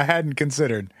that I hadn't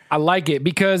considered. I like it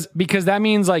because that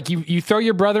means like you throw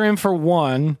your brother in for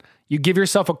 1, you give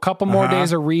yourself a couple more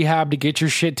days of rehab to get your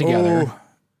shit together. Ooh.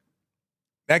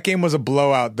 That game was a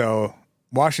blowout though.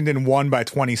 Washington won by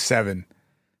 27.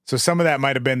 So some of that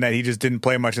might have been that he just didn't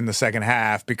play much in the second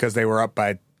half because they were up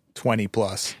by 20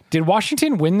 plus. Did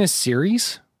Washington win this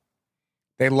series?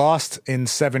 They lost in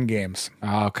 7 games.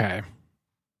 Okay.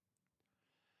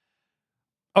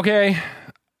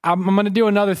 I'm going to do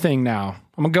another thing now.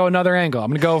 I'm going to go another angle.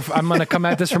 I'm going to come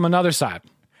at this from another side.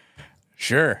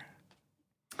 Sure.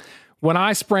 When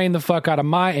I sprained the fuck out of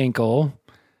my ankle,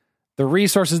 the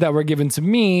resources that were given to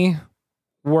me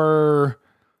were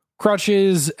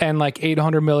crutches and like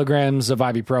 800 milligrams of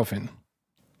ibuprofen.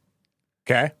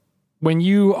 Okay. When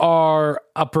you are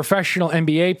a professional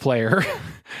NBA player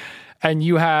and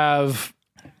you have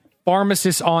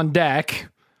pharmacists on deck,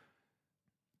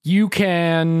 you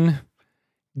can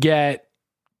get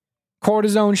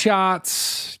cortisone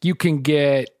shots. You can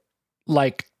get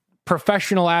like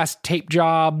professional ass tape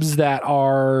jobs that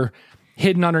are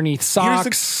hidden underneath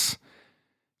socks.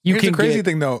 Here's the crazy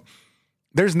thing though.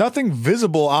 There's nothing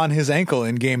visible on his ankle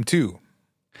in game 2.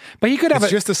 But he could have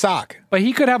just a sock. But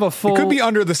he could have a full. It could be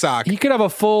under the sock. He could have a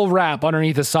full wrap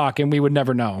underneath the sock, and we would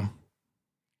never know.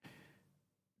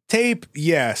 Tape,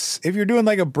 yes. If you're doing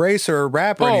like a brace or a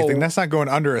wrap or anything, that's not going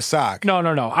under a sock. No.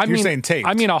 You're saying tape.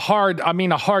 I mean a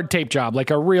hard tape job, like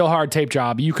a real hard tape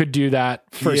job. You could do that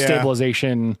for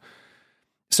stabilization.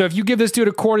 So if you give this dude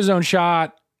a cortisone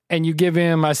shot and you give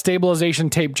him a stabilization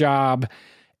tape job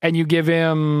and you give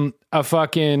him a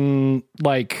fucking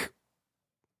like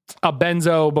a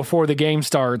benzo before the game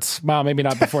starts. Well, maybe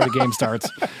not before the game starts.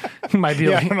 Might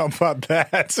be I don't know about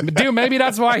that. Dude, maybe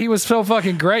that's why he was so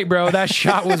fucking great, bro. That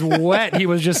shot was wet. He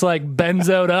was just like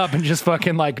benzoed up and just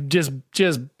fucking like just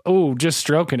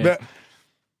stroking it.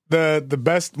 The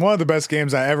best, one of the best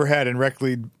games I ever had in rec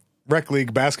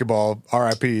league basketball,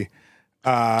 RIP,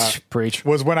 preach,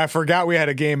 was when I forgot we had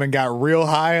a game and got real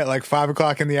high at like 5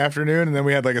 o'clock in the afternoon, and then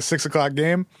we had like a 6 o'clock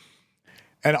game.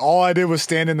 And all I did was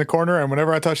stand in the corner, and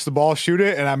whenever I touched the ball, shoot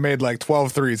it, and I made like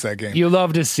 12 threes that game. You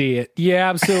love to see it. You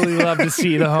absolutely love to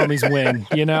see the homies win.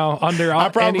 You know, under I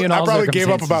probably gave up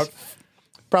circumstances.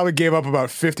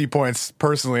 about 50 points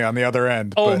personally on the other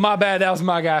end. Oh, my bad. That was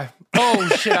my guy. Oh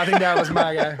shit, I think that was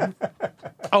my guy.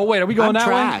 Oh wait, are we going that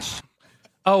way?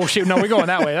 Oh shit, no, we're going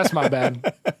that way. That's my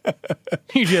bad.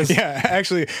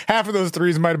 Actually, half of those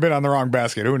threes might have been on the wrong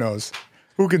basket. Who knows?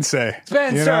 Who can say?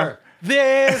 Spencer. You know?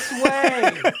 This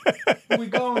way. We're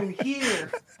going here.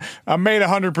 I made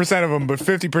 100% of them, but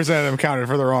 50% of them counted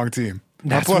for the wrong team.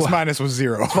 My plus minus was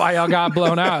 0. That's why y'all got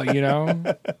blown out, you know?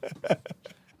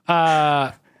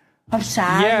 I'm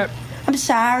sorry. Yeah. I'm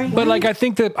sorry. But like I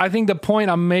think the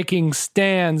point I'm making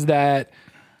stands that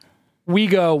we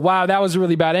go, wow, that was a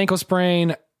really bad ankle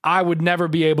sprain. I would never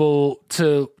be able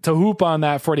to hoop on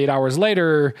that 48 hours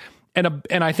later. And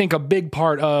I think a big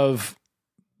part of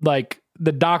like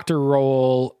the doctor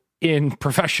role in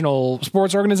professional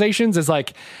sports organizations is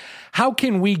like, how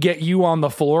can we get you on the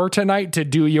floor tonight to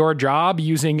do your job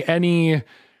using any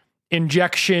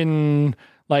injection,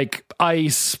 like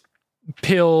ice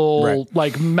pill,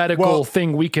 like medical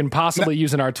thing we can possibly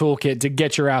use in our toolkit to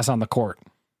get your ass on the court?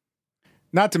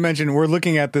 Not to mention, we're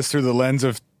looking at this through the lens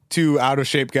of 2 out of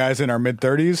shape guys in our mid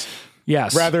 30s.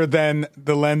 Yes. Rather than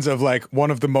the lens of like one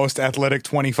of the most athletic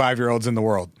 25-year-olds in the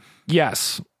world.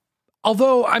 Yes.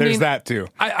 Although, there's that too.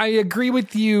 I agree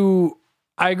with you.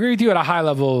 I agree with you at a high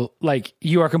level. Like,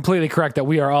 you are completely correct that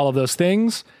we are all of those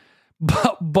things.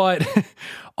 But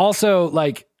also,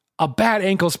 like, a bad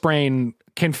ankle sprain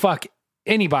can fuck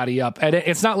anybody up. And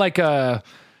it's not like a...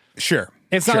 Sure.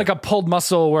 It's not like a pulled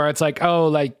muscle where it's like, oh,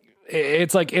 like,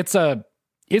 it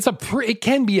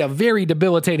can be a very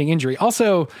debilitating injury.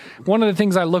 Also, one of the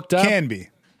things I looked up... Can be.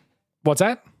 What's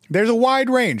that? There's a wide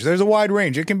range.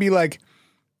 It can be like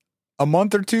a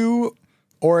month or 2,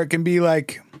 or it can be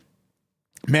like,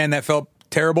 man, that felt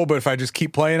terrible, but if I just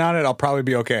keep playing on it, I'll probably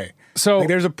be okay. So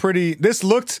like, this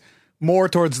looked more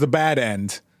towards the bad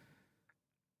end,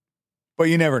 but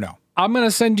you never know. I'm going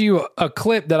to send you a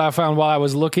clip that I found while I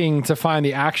was looking to find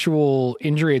the actual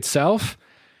injury itself,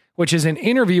 which is an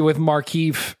interview with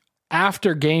Markieff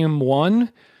after game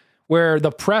 1, where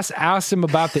the press asked him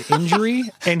about the injury,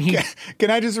 and he...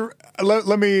 Can I just...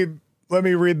 Let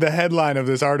me read the headline of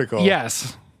this article.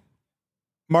 Yes.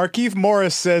 Markieff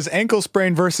Morris says ankle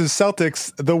sprain versus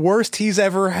Celtics, the worst he's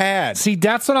ever had. See,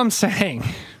 that's what I'm saying.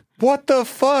 What the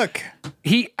fuck?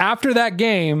 After that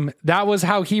game, that was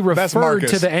how he referred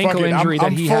to the ankle injury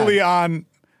that he had.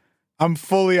 I'm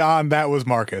fully on. That was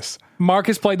Marcus.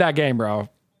 Marcus played that game, bro.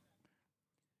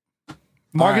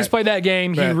 Marcus played that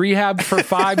game. He rehabbed for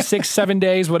 5, 6, 7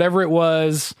 days, whatever it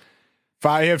was. He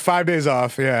had 5 days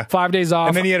off. Yeah. 5 days off.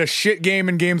 And then he had a shit game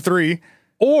in game 3.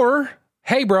 Or,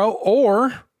 hey, bro,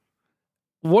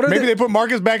 what are maybe they put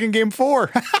Marcus back in game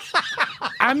 4.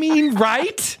 I mean,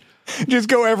 right? Just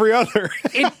go every other.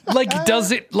 If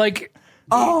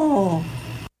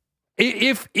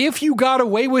you got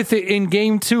away with it in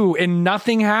game 2 and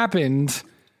nothing happened,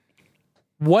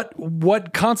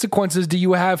 what consequences do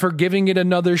you have for giving it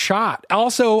another shot?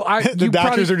 Also, the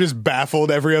doctors are just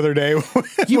baffled every other day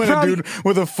when a dude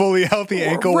with a fully healthy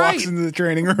ankle walks into the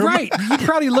training room. Right. You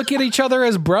probably look at each other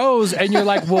as bros and you're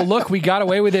like, well, look, we got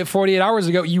away with it 48 hours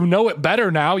ago. You know it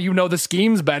better now. You know the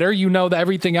scheme's better. You know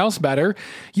everything else better.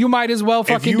 You might as well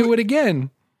fucking do it again.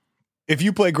 If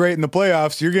you play great in the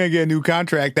playoffs, you're going to get a new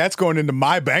contract. That's going into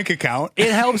my bank account.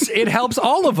 It helps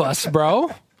all of us,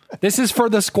 bro. This is for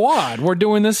the squad. We're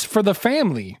doing this for the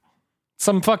family.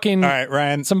 Some fucking All right,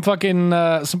 Ryan. some fucking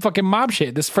mob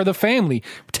shit. This is for the family.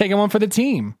 We're taking one for the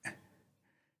team.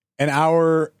 An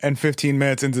hour and 15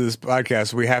 minutes into this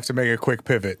podcast, we have to make a quick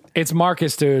pivot. It's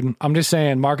Marcus, dude. I'm just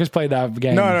saying, Marcus played that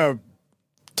game. No,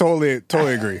 totally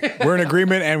agree. We're in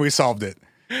agreement, and we solved it.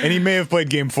 And he may have played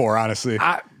game 4, honestly.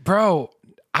 I'm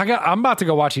about to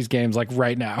go watch these games like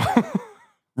right now.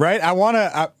 Right? I want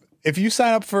to. If you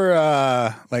sign up for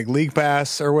like League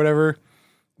Pass or whatever,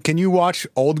 can you watch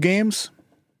old games?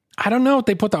 I don't know if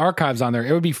they put the archives on there.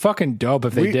 It would be fucking dope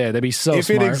if they did. That'd be so if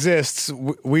smart. it exists,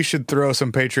 we should throw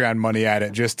some Patreon money at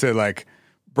it just to like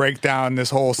break down this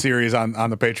whole series on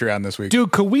the Patreon this week.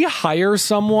 Dude, could we hire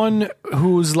someone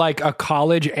who's like a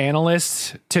college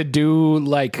analyst to do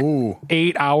like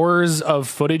 8 hours of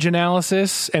footage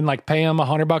analysis and like pay him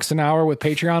 $100 an hour with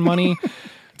Patreon money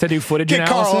to do footage Get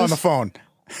analysis? Carl on the phone.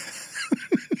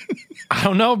 I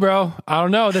don't know, bro. I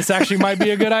don't know. This actually might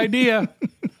be a good idea.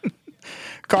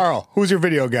 Carl, who's your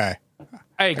video guy?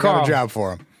 Hey, I got Carl. a job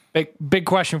for him. Big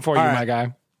question for you, All my right.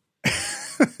 guy.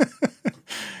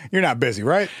 You're not busy,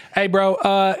 right? Hey, bro.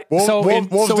 Wolves so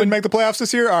didn't make the playoffs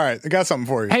this year? All right, I got something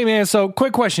for you. Hey, man. So,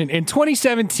 quick question. In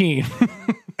 2017,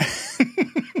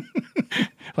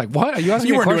 like, what? Are you asking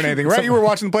You me a weren't doing question? anything, right? You were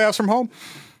watching the playoffs from home?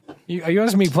 Are you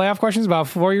asking me playoff questions about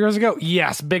 4 years ago?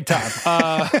 Yes, big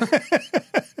time.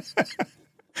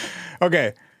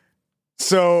 Okay.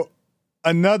 So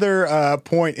another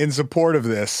point in support of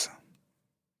this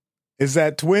is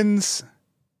that twins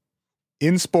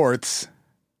in sports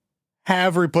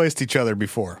have replaced each other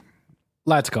before.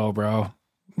 Let's go, bro.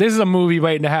 This is a movie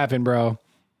waiting to happen, bro.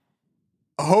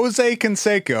 Jose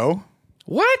Canseco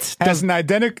What? has an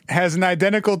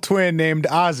identical twin named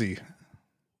Ozzy.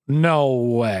 No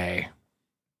way.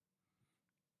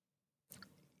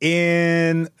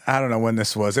 I don't know when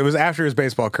this was. It was after his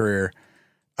baseball career.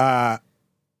 Jose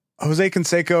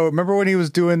Canseco, remember when he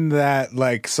was doing that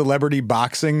like celebrity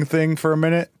boxing thing for a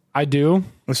minute? I do.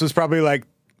 This was probably like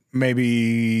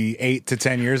maybe 8 to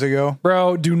 10 years ago.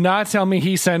 Bro, do not tell me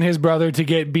he sent his brother to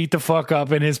get beat the fuck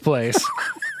up in his place.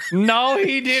 No,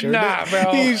 he did not,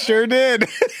 bro. He sure did.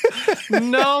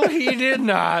 No, he did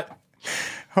not.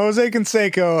 Jose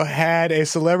Canseco had a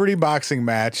celebrity boxing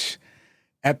match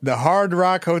at the Hard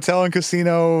Rock Hotel and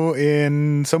Casino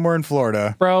in somewhere in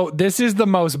Florida. Bro, this is the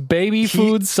most baby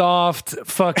food soft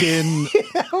fucking...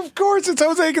 Of course, it's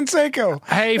Jose Canseco.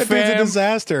 Hey, that dude's a fam.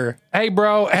 disaster. Hey,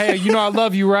 bro. Hey, you know I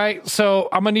love you, right? So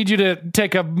I'm going to need you to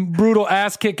take a brutal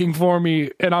ass kicking for me,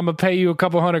 and I'm going to pay you a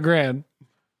couple $100,000.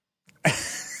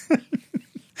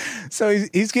 So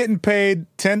he's getting paid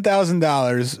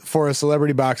 $10,000 for a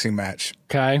celebrity boxing match.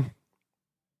 Okay.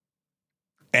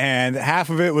 And half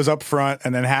of it was up front,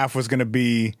 and then half was going to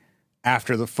be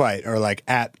after the fight or like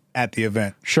at the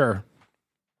event. Sure.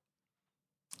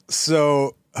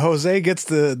 So Jose gets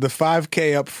the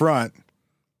 5K up front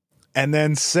and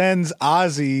then sends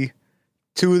Ozzy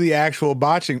to the actual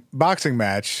boxing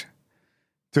match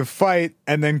to fight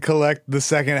and then collect the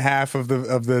second half of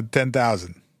the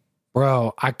 10,000.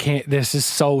 Bro, I can't. This is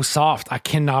so soft. I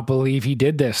cannot believe he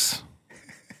did this.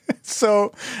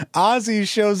 So Ozzy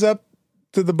shows up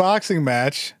to the boxing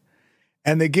match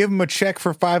and they give him a check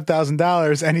for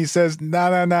 $5,000 and he says,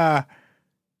 nah,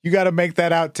 you got to make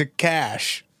that out to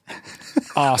cash.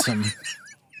 Awesome.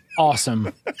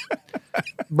 Awesome.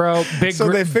 Bro, big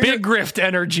grift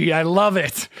energy. I love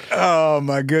it. Oh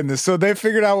my goodness. So they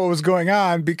figured out what was going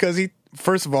on because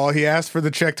first of all, he asked for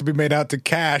the check to be made out to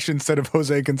cash instead of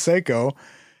Jose Canseco,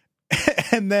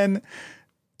 and then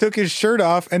took his shirt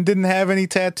off and didn't have any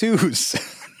tattoos.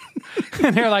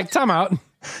 And they're like, time out.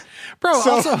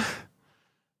 Bro,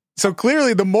 So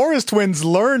clearly the Morris twins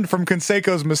learned from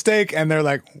Canseco's mistake, and they're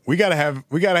like, we gotta have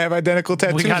identical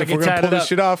tattoos if we're gonna pull this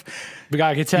shit off. We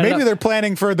gotta get tatted Maybe up. they're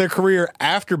planning for their career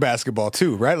after basketball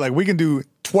too, right? Like we can do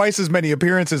twice as many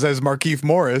appearances as Markieff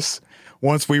Morris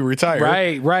once we retire.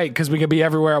 Right, because we could be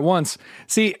everywhere at once.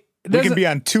 See, We can be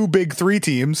on 2 big 3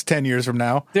 teams 10 years from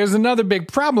now. there's another big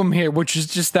problem here, which is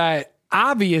just that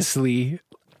obviously,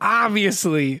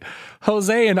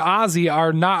 Jose and Ozzy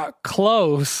are not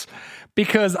close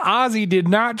because Ozzy did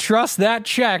not trust that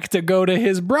check to go to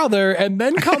his brother and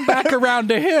then come back around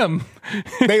to him.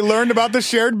 They learned about the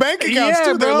shared bank accounts Yeah,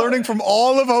 too. They're bro. learning from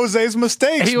all of Jose's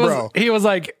mistakes, bro. He was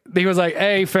like,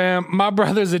 hey fam, my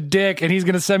brother's a dick and he's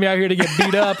going to send me out here to get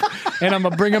beat up and I'm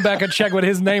going to bring him back a check with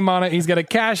his name on it. He's going to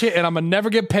cash it and I'm going to never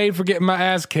get paid for getting my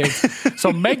ass kicked.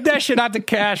 So make that shit out to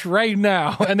cash right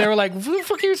now. And they were like, what the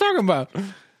fuck are you talking about?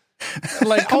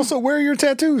 Like, Also, where are your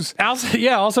tattoos?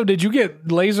 also, did you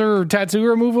get laser tattoo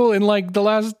removal in like the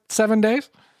last 7 days?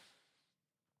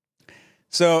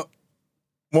 So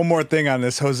one more thing on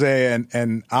this Jose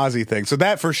and Ozzy thing. So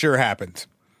that for sure happened.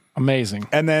 Amazing.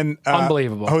 And then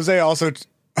Unbelievable. Jose also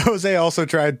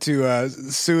tried to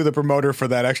sue the promoter for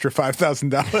that extra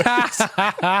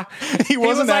 $5,000. He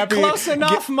wasn't happy. Close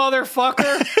enough,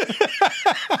 motherfucker.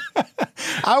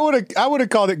 I would have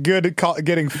called it good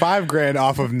getting $5,000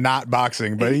 off of not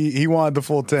boxing, but he wanted the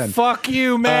full 10. Fuck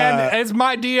you, man. It's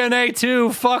my DNA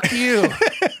too. Fuck you.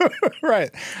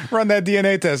 Right. Run that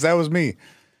DNA test. That was me.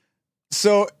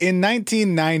 So in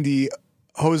 1990,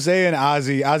 Jose and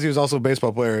Ozzy was also a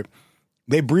baseball player.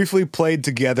 They briefly played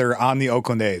together on the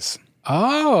Oakland A's.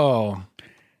 Oh.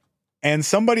 And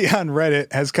somebody on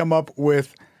Reddit has come up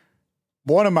with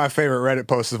one of my favorite Reddit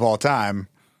posts of all time,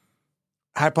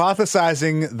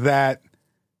 hypothesizing that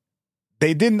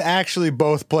they didn't actually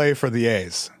both play for the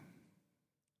A's.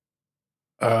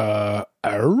 That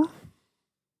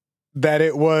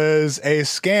it was a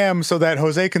scam so that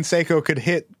Jose Canseco could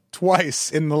hit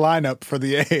twice in the lineup for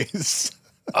the A's.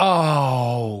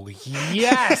 Oh,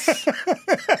 yes.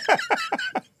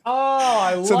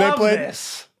 I love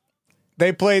this.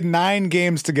 They played 9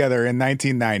 games together in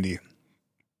 1990.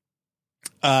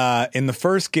 In the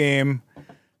first game,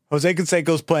 Jose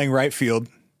Canseco's playing right field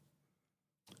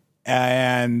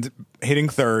and hitting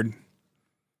third.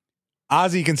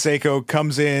 Ozzy Canseco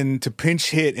comes in to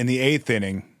pinch hit in the 8th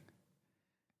inning.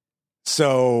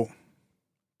 So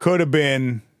could have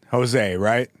been Jose,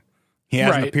 right? He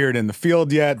hasn't appeared in the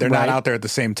field yet. They're not out there at the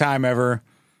same time ever.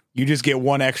 You just get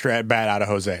one extra at bat out of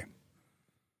Jose.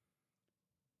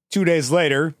 2 days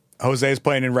later, Jose's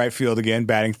playing in right field again,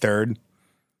 batting third.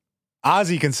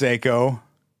 Ozzy Canseco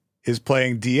is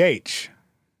playing DH.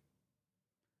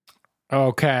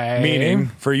 Okay. Meaning,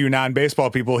 for you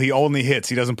non-baseball people, he only hits.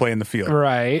 He doesn't play in the field.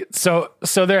 Right. So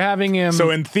they're having him. So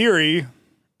in theory,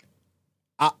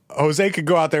 Jose could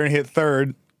go out there and hit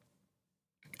third,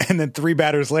 and then 3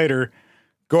 batters later,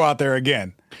 go out there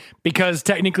again. Because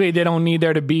technically they don't need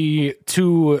there to be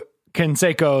 2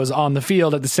 Cansecos on the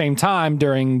field at the same time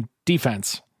during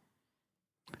defense.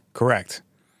 Correct.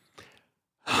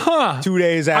 Huh. 2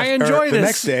 days after, I enjoy the this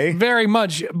next day. very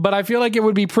much, but I feel like it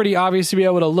would be pretty obvious to be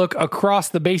able to look across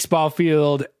the baseball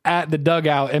field at the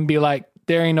dugout and be like,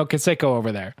 there ain't no Canseco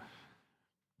over there.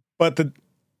 But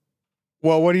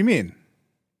what do you mean?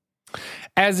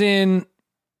 As in,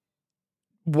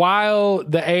 while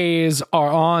the A's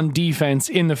are on defense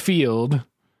in the field.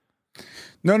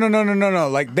 No.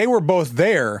 Like, they were both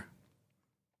there.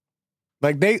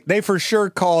 Like, they for sure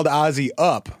called Ozzy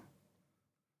up.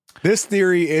 This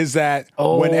theory is that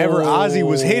whenever Ozzy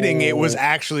was hitting, it was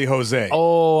actually Jose.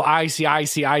 Oh, I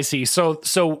see.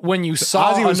 So when you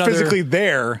saw Ozzy was physically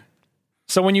there.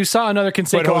 So when you saw another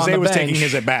Canseco but Jose on the was bench, taking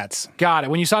his at bats. Got it.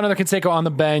 When you saw another Canseco on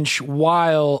the bench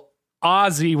while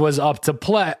Ozzy was up to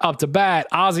bat,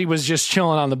 Ozzy was just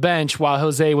chilling on the bench while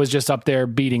Jose was just up there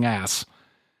beating ass.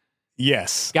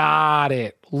 Yes. Got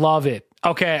it. Love it.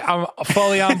 Okay, I'm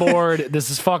fully on board. This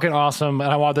is fucking awesome,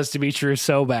 and I want this to be true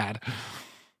so bad.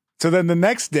 So then the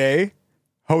next day,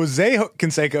 Jose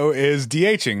Canseco is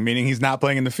DHing, meaning he's not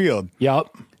playing in the field.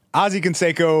 Yup. Ozzy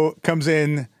Canseco comes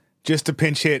in just to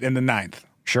pinch hit in the 9th.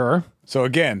 Sure. So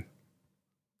again,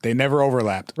 they never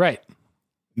overlapped. Right.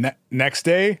 Next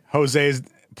day, Jose's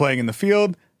playing in the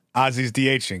field, Ozzy's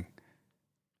DHing.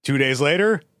 2 days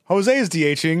later, Jose's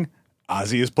DHing,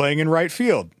 Ozzy is playing in right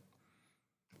field.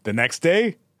 The next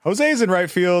day, Jose's in right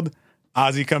field,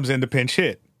 Ozzy comes in to pinch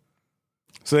hit.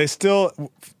 So they still,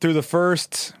 through the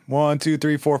first 1, 2,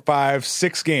 3, 4, 5,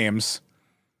 6 games,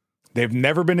 they've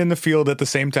never been in the field at the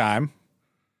same time,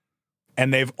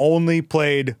 and they've only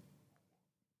played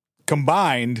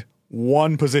combined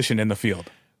one position in the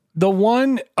field.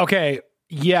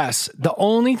 Yes. The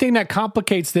only thing that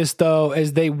complicates this, though,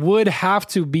 is they would have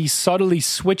to be subtly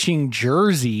switching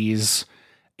jerseys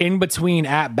in between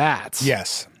at bats.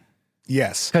 Yes.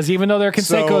 Because even though they're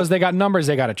Cansecos, they got numbers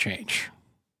they got to change.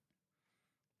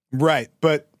 Right.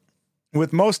 But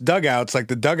with most dugouts, like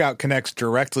the dugout connects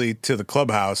directly to the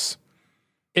clubhouse.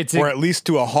 Or at least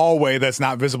to a hallway that's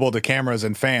not visible to cameras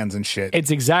and fans and shit.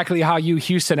 It's exactly how you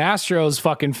Houston Astros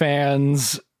fucking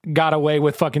fans got away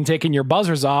with fucking taking your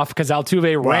buzzers off because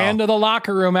Altuve ran to the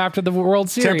locker room after the World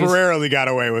Series. Temporarily got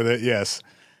away with it, yes.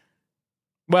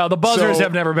 Well, the buzzers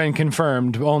have never been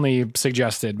confirmed, only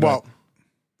suggested. But, well,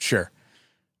 sure.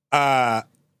 But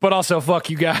also, fuck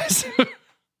you guys.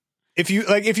 If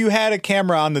you had a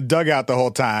camera on the dugout the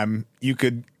whole time, you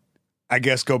could, I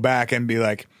guess, go back and be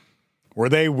like, Were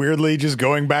they weirdly just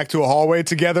going back to a hallway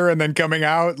together and then coming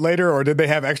out later, or did they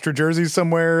have extra jerseys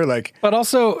somewhere? Like, But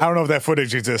also, I don't know if that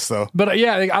footage exists though. but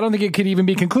yeah, I don't think it could even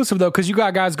be conclusive though, because you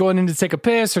got guys going in to take a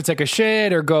piss or take a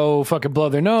shit or go fucking blow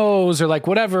their nose or like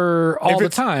whatever all the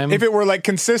time. If it were like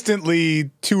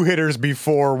consistently 2 hitters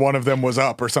before one of them was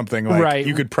up or something, like Right.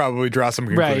 you could probably draw some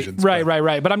conclusions. Right.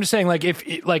 But I'm just saying, like, if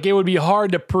like it would be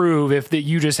hard to prove if that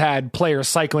you just had players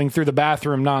cycling through the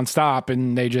bathroom nonstop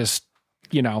and they just,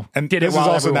 And did it this while is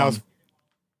also everyone. now.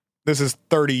 This is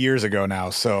 30 years ago now.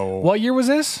 So What year was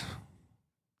this?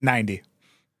 90.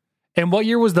 And what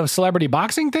year was the celebrity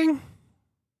boxing thing?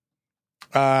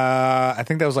 I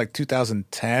think that was like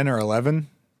 2010 or 11.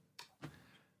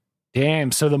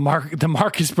 Damn. So the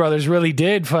Marcus brothers really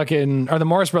did fucking, or the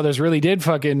Morris brothers really did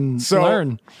fucking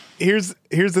learn. Here's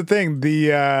the thing.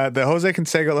 The Jose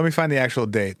Canseco, let me find the actual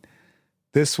date.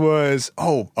 This was,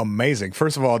 amazing.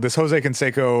 First of all, this Jose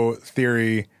Canseco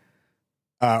theory,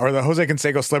 or the Jose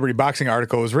Canseco celebrity boxing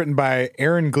article was written by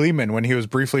Aaron Gleeman when he was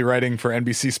briefly writing for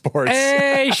NBC Sports.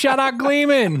 Hey, shout out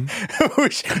Gleeman.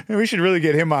 we should really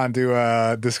get him on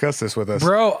to discuss this with us.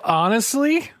 Bro,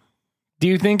 honestly, do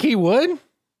you think he would?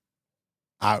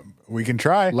 We can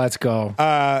try. Let's go.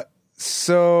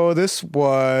 So this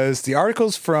was the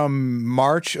article's from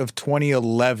March of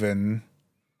 2011.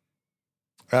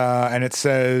 And it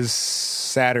says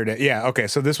Saturday. Yeah, okay.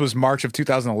 So this was March of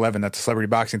 2011 that the celebrity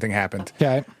boxing thing happened.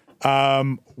 Okay.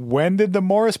 When did the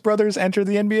Morris brothers enter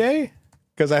the NBA?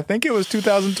 Because I think it was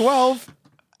 2012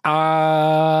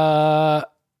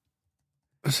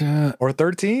 or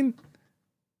 13.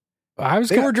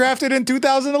 They were drafted in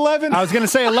 2011. I was going to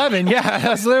say 11. Yeah,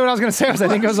 that's literally what I was going to say. I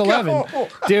think it was 11.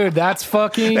 Dude, that's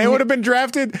fucking... They would have been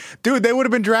drafted. Dude, they would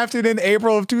have been drafted in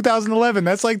April of 2011.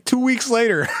 That's like 2 weeks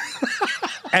later.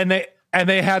 And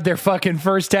they had their fucking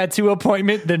first tattoo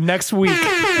appointment the next week.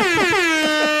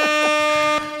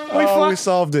 We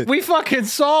solved it. We fucking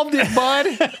solved it, bud.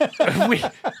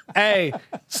 Hey,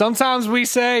 sometimes we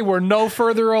say we're no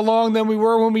further along than we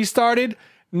were when we started.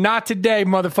 Not today,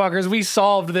 motherfuckers. We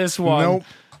solved this one. Nope.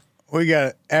 We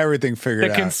got everything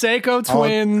figured The out. Canseco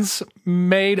twins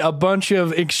made a bunch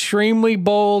of extremely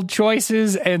bold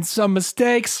choices and some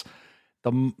mistakes.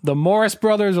 The Morris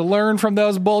brothers learned from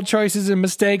those bold choices and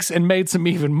mistakes and made some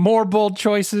even more bold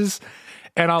choices.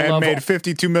 And made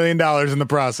 $52 million in the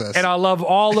process. And I love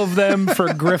all of them for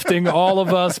grifting all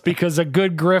of us, because a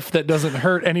good grift that doesn't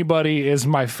hurt anybody is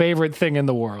my favorite thing in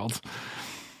the world.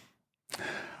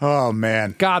 Oh,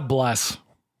 man. God bless.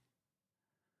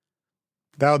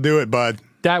 That'll do it, bud.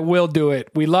 That will do it.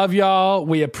 We love y'all.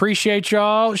 We appreciate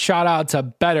y'all. Shout out to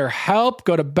BetterHelp.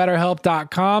 Go to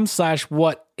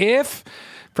betterhelp.com/whatif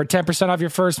for 10% off your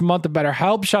first month of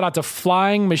BetterHelp. Shout out to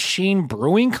Flying Machine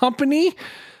Brewing Company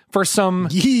for some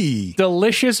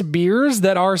delicious beers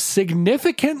that are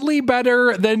significantly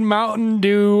better than Mountain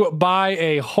Dew by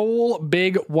a whole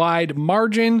big wide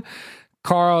margin.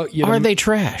 Carl, are they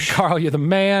trash? Carl, you're the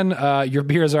man. Your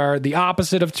beers are the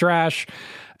opposite of trash,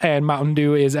 and Mountain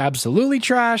Dew is absolutely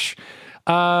trash.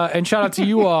 And shout out to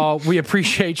you all. We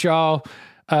appreciate y'all.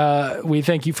 We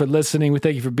thank you for listening. We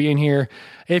thank you for being here.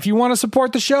 If you want to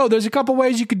support the show, there's a couple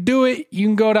ways you could do it. You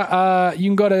can go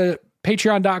to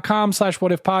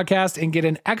patreon.com/whatifpodcast and get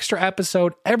an extra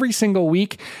episode every single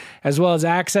week, as well as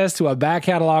access to a back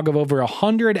catalog of over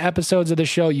 100 episodes of the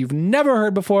show you've never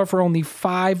heard before for only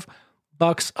 $5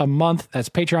 a month. That's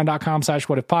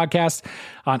patreon.com/whatifpodcast.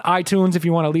 On iTunes, if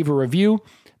you want to leave a review,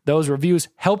 those reviews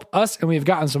help us, and we've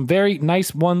gotten some very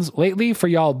nice ones lately for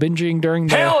y'all binging during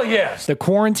the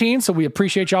quarantine. So we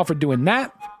appreciate y'all for doing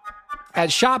that.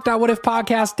 At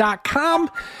shop.whatifpodcast.com,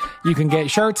 you can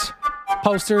get shirts,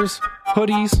 posters,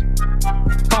 hoodies,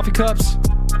 coffee cups,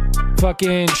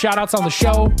 fucking shout outs on the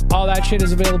show. All that shit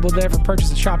is available there for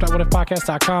purchase at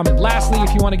shop.whatifpodcast.com. And lastly,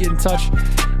 if you want to get in touch,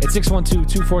 it's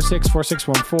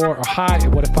 612-246-4614 or hi at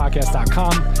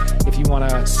whatifpodcast.com. If you want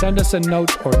to send us a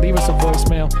note or leave us a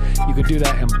voicemail, you can do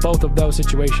that in both of those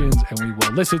situations, and we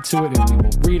will listen to it, and we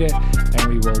will read it, and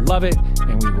we will love it,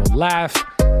 and we will laugh,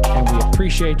 and we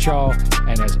appreciate y'all.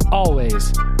 And as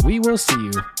always, we will see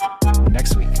you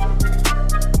next week.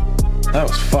 That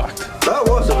was fucked. That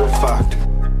was a bit fucked.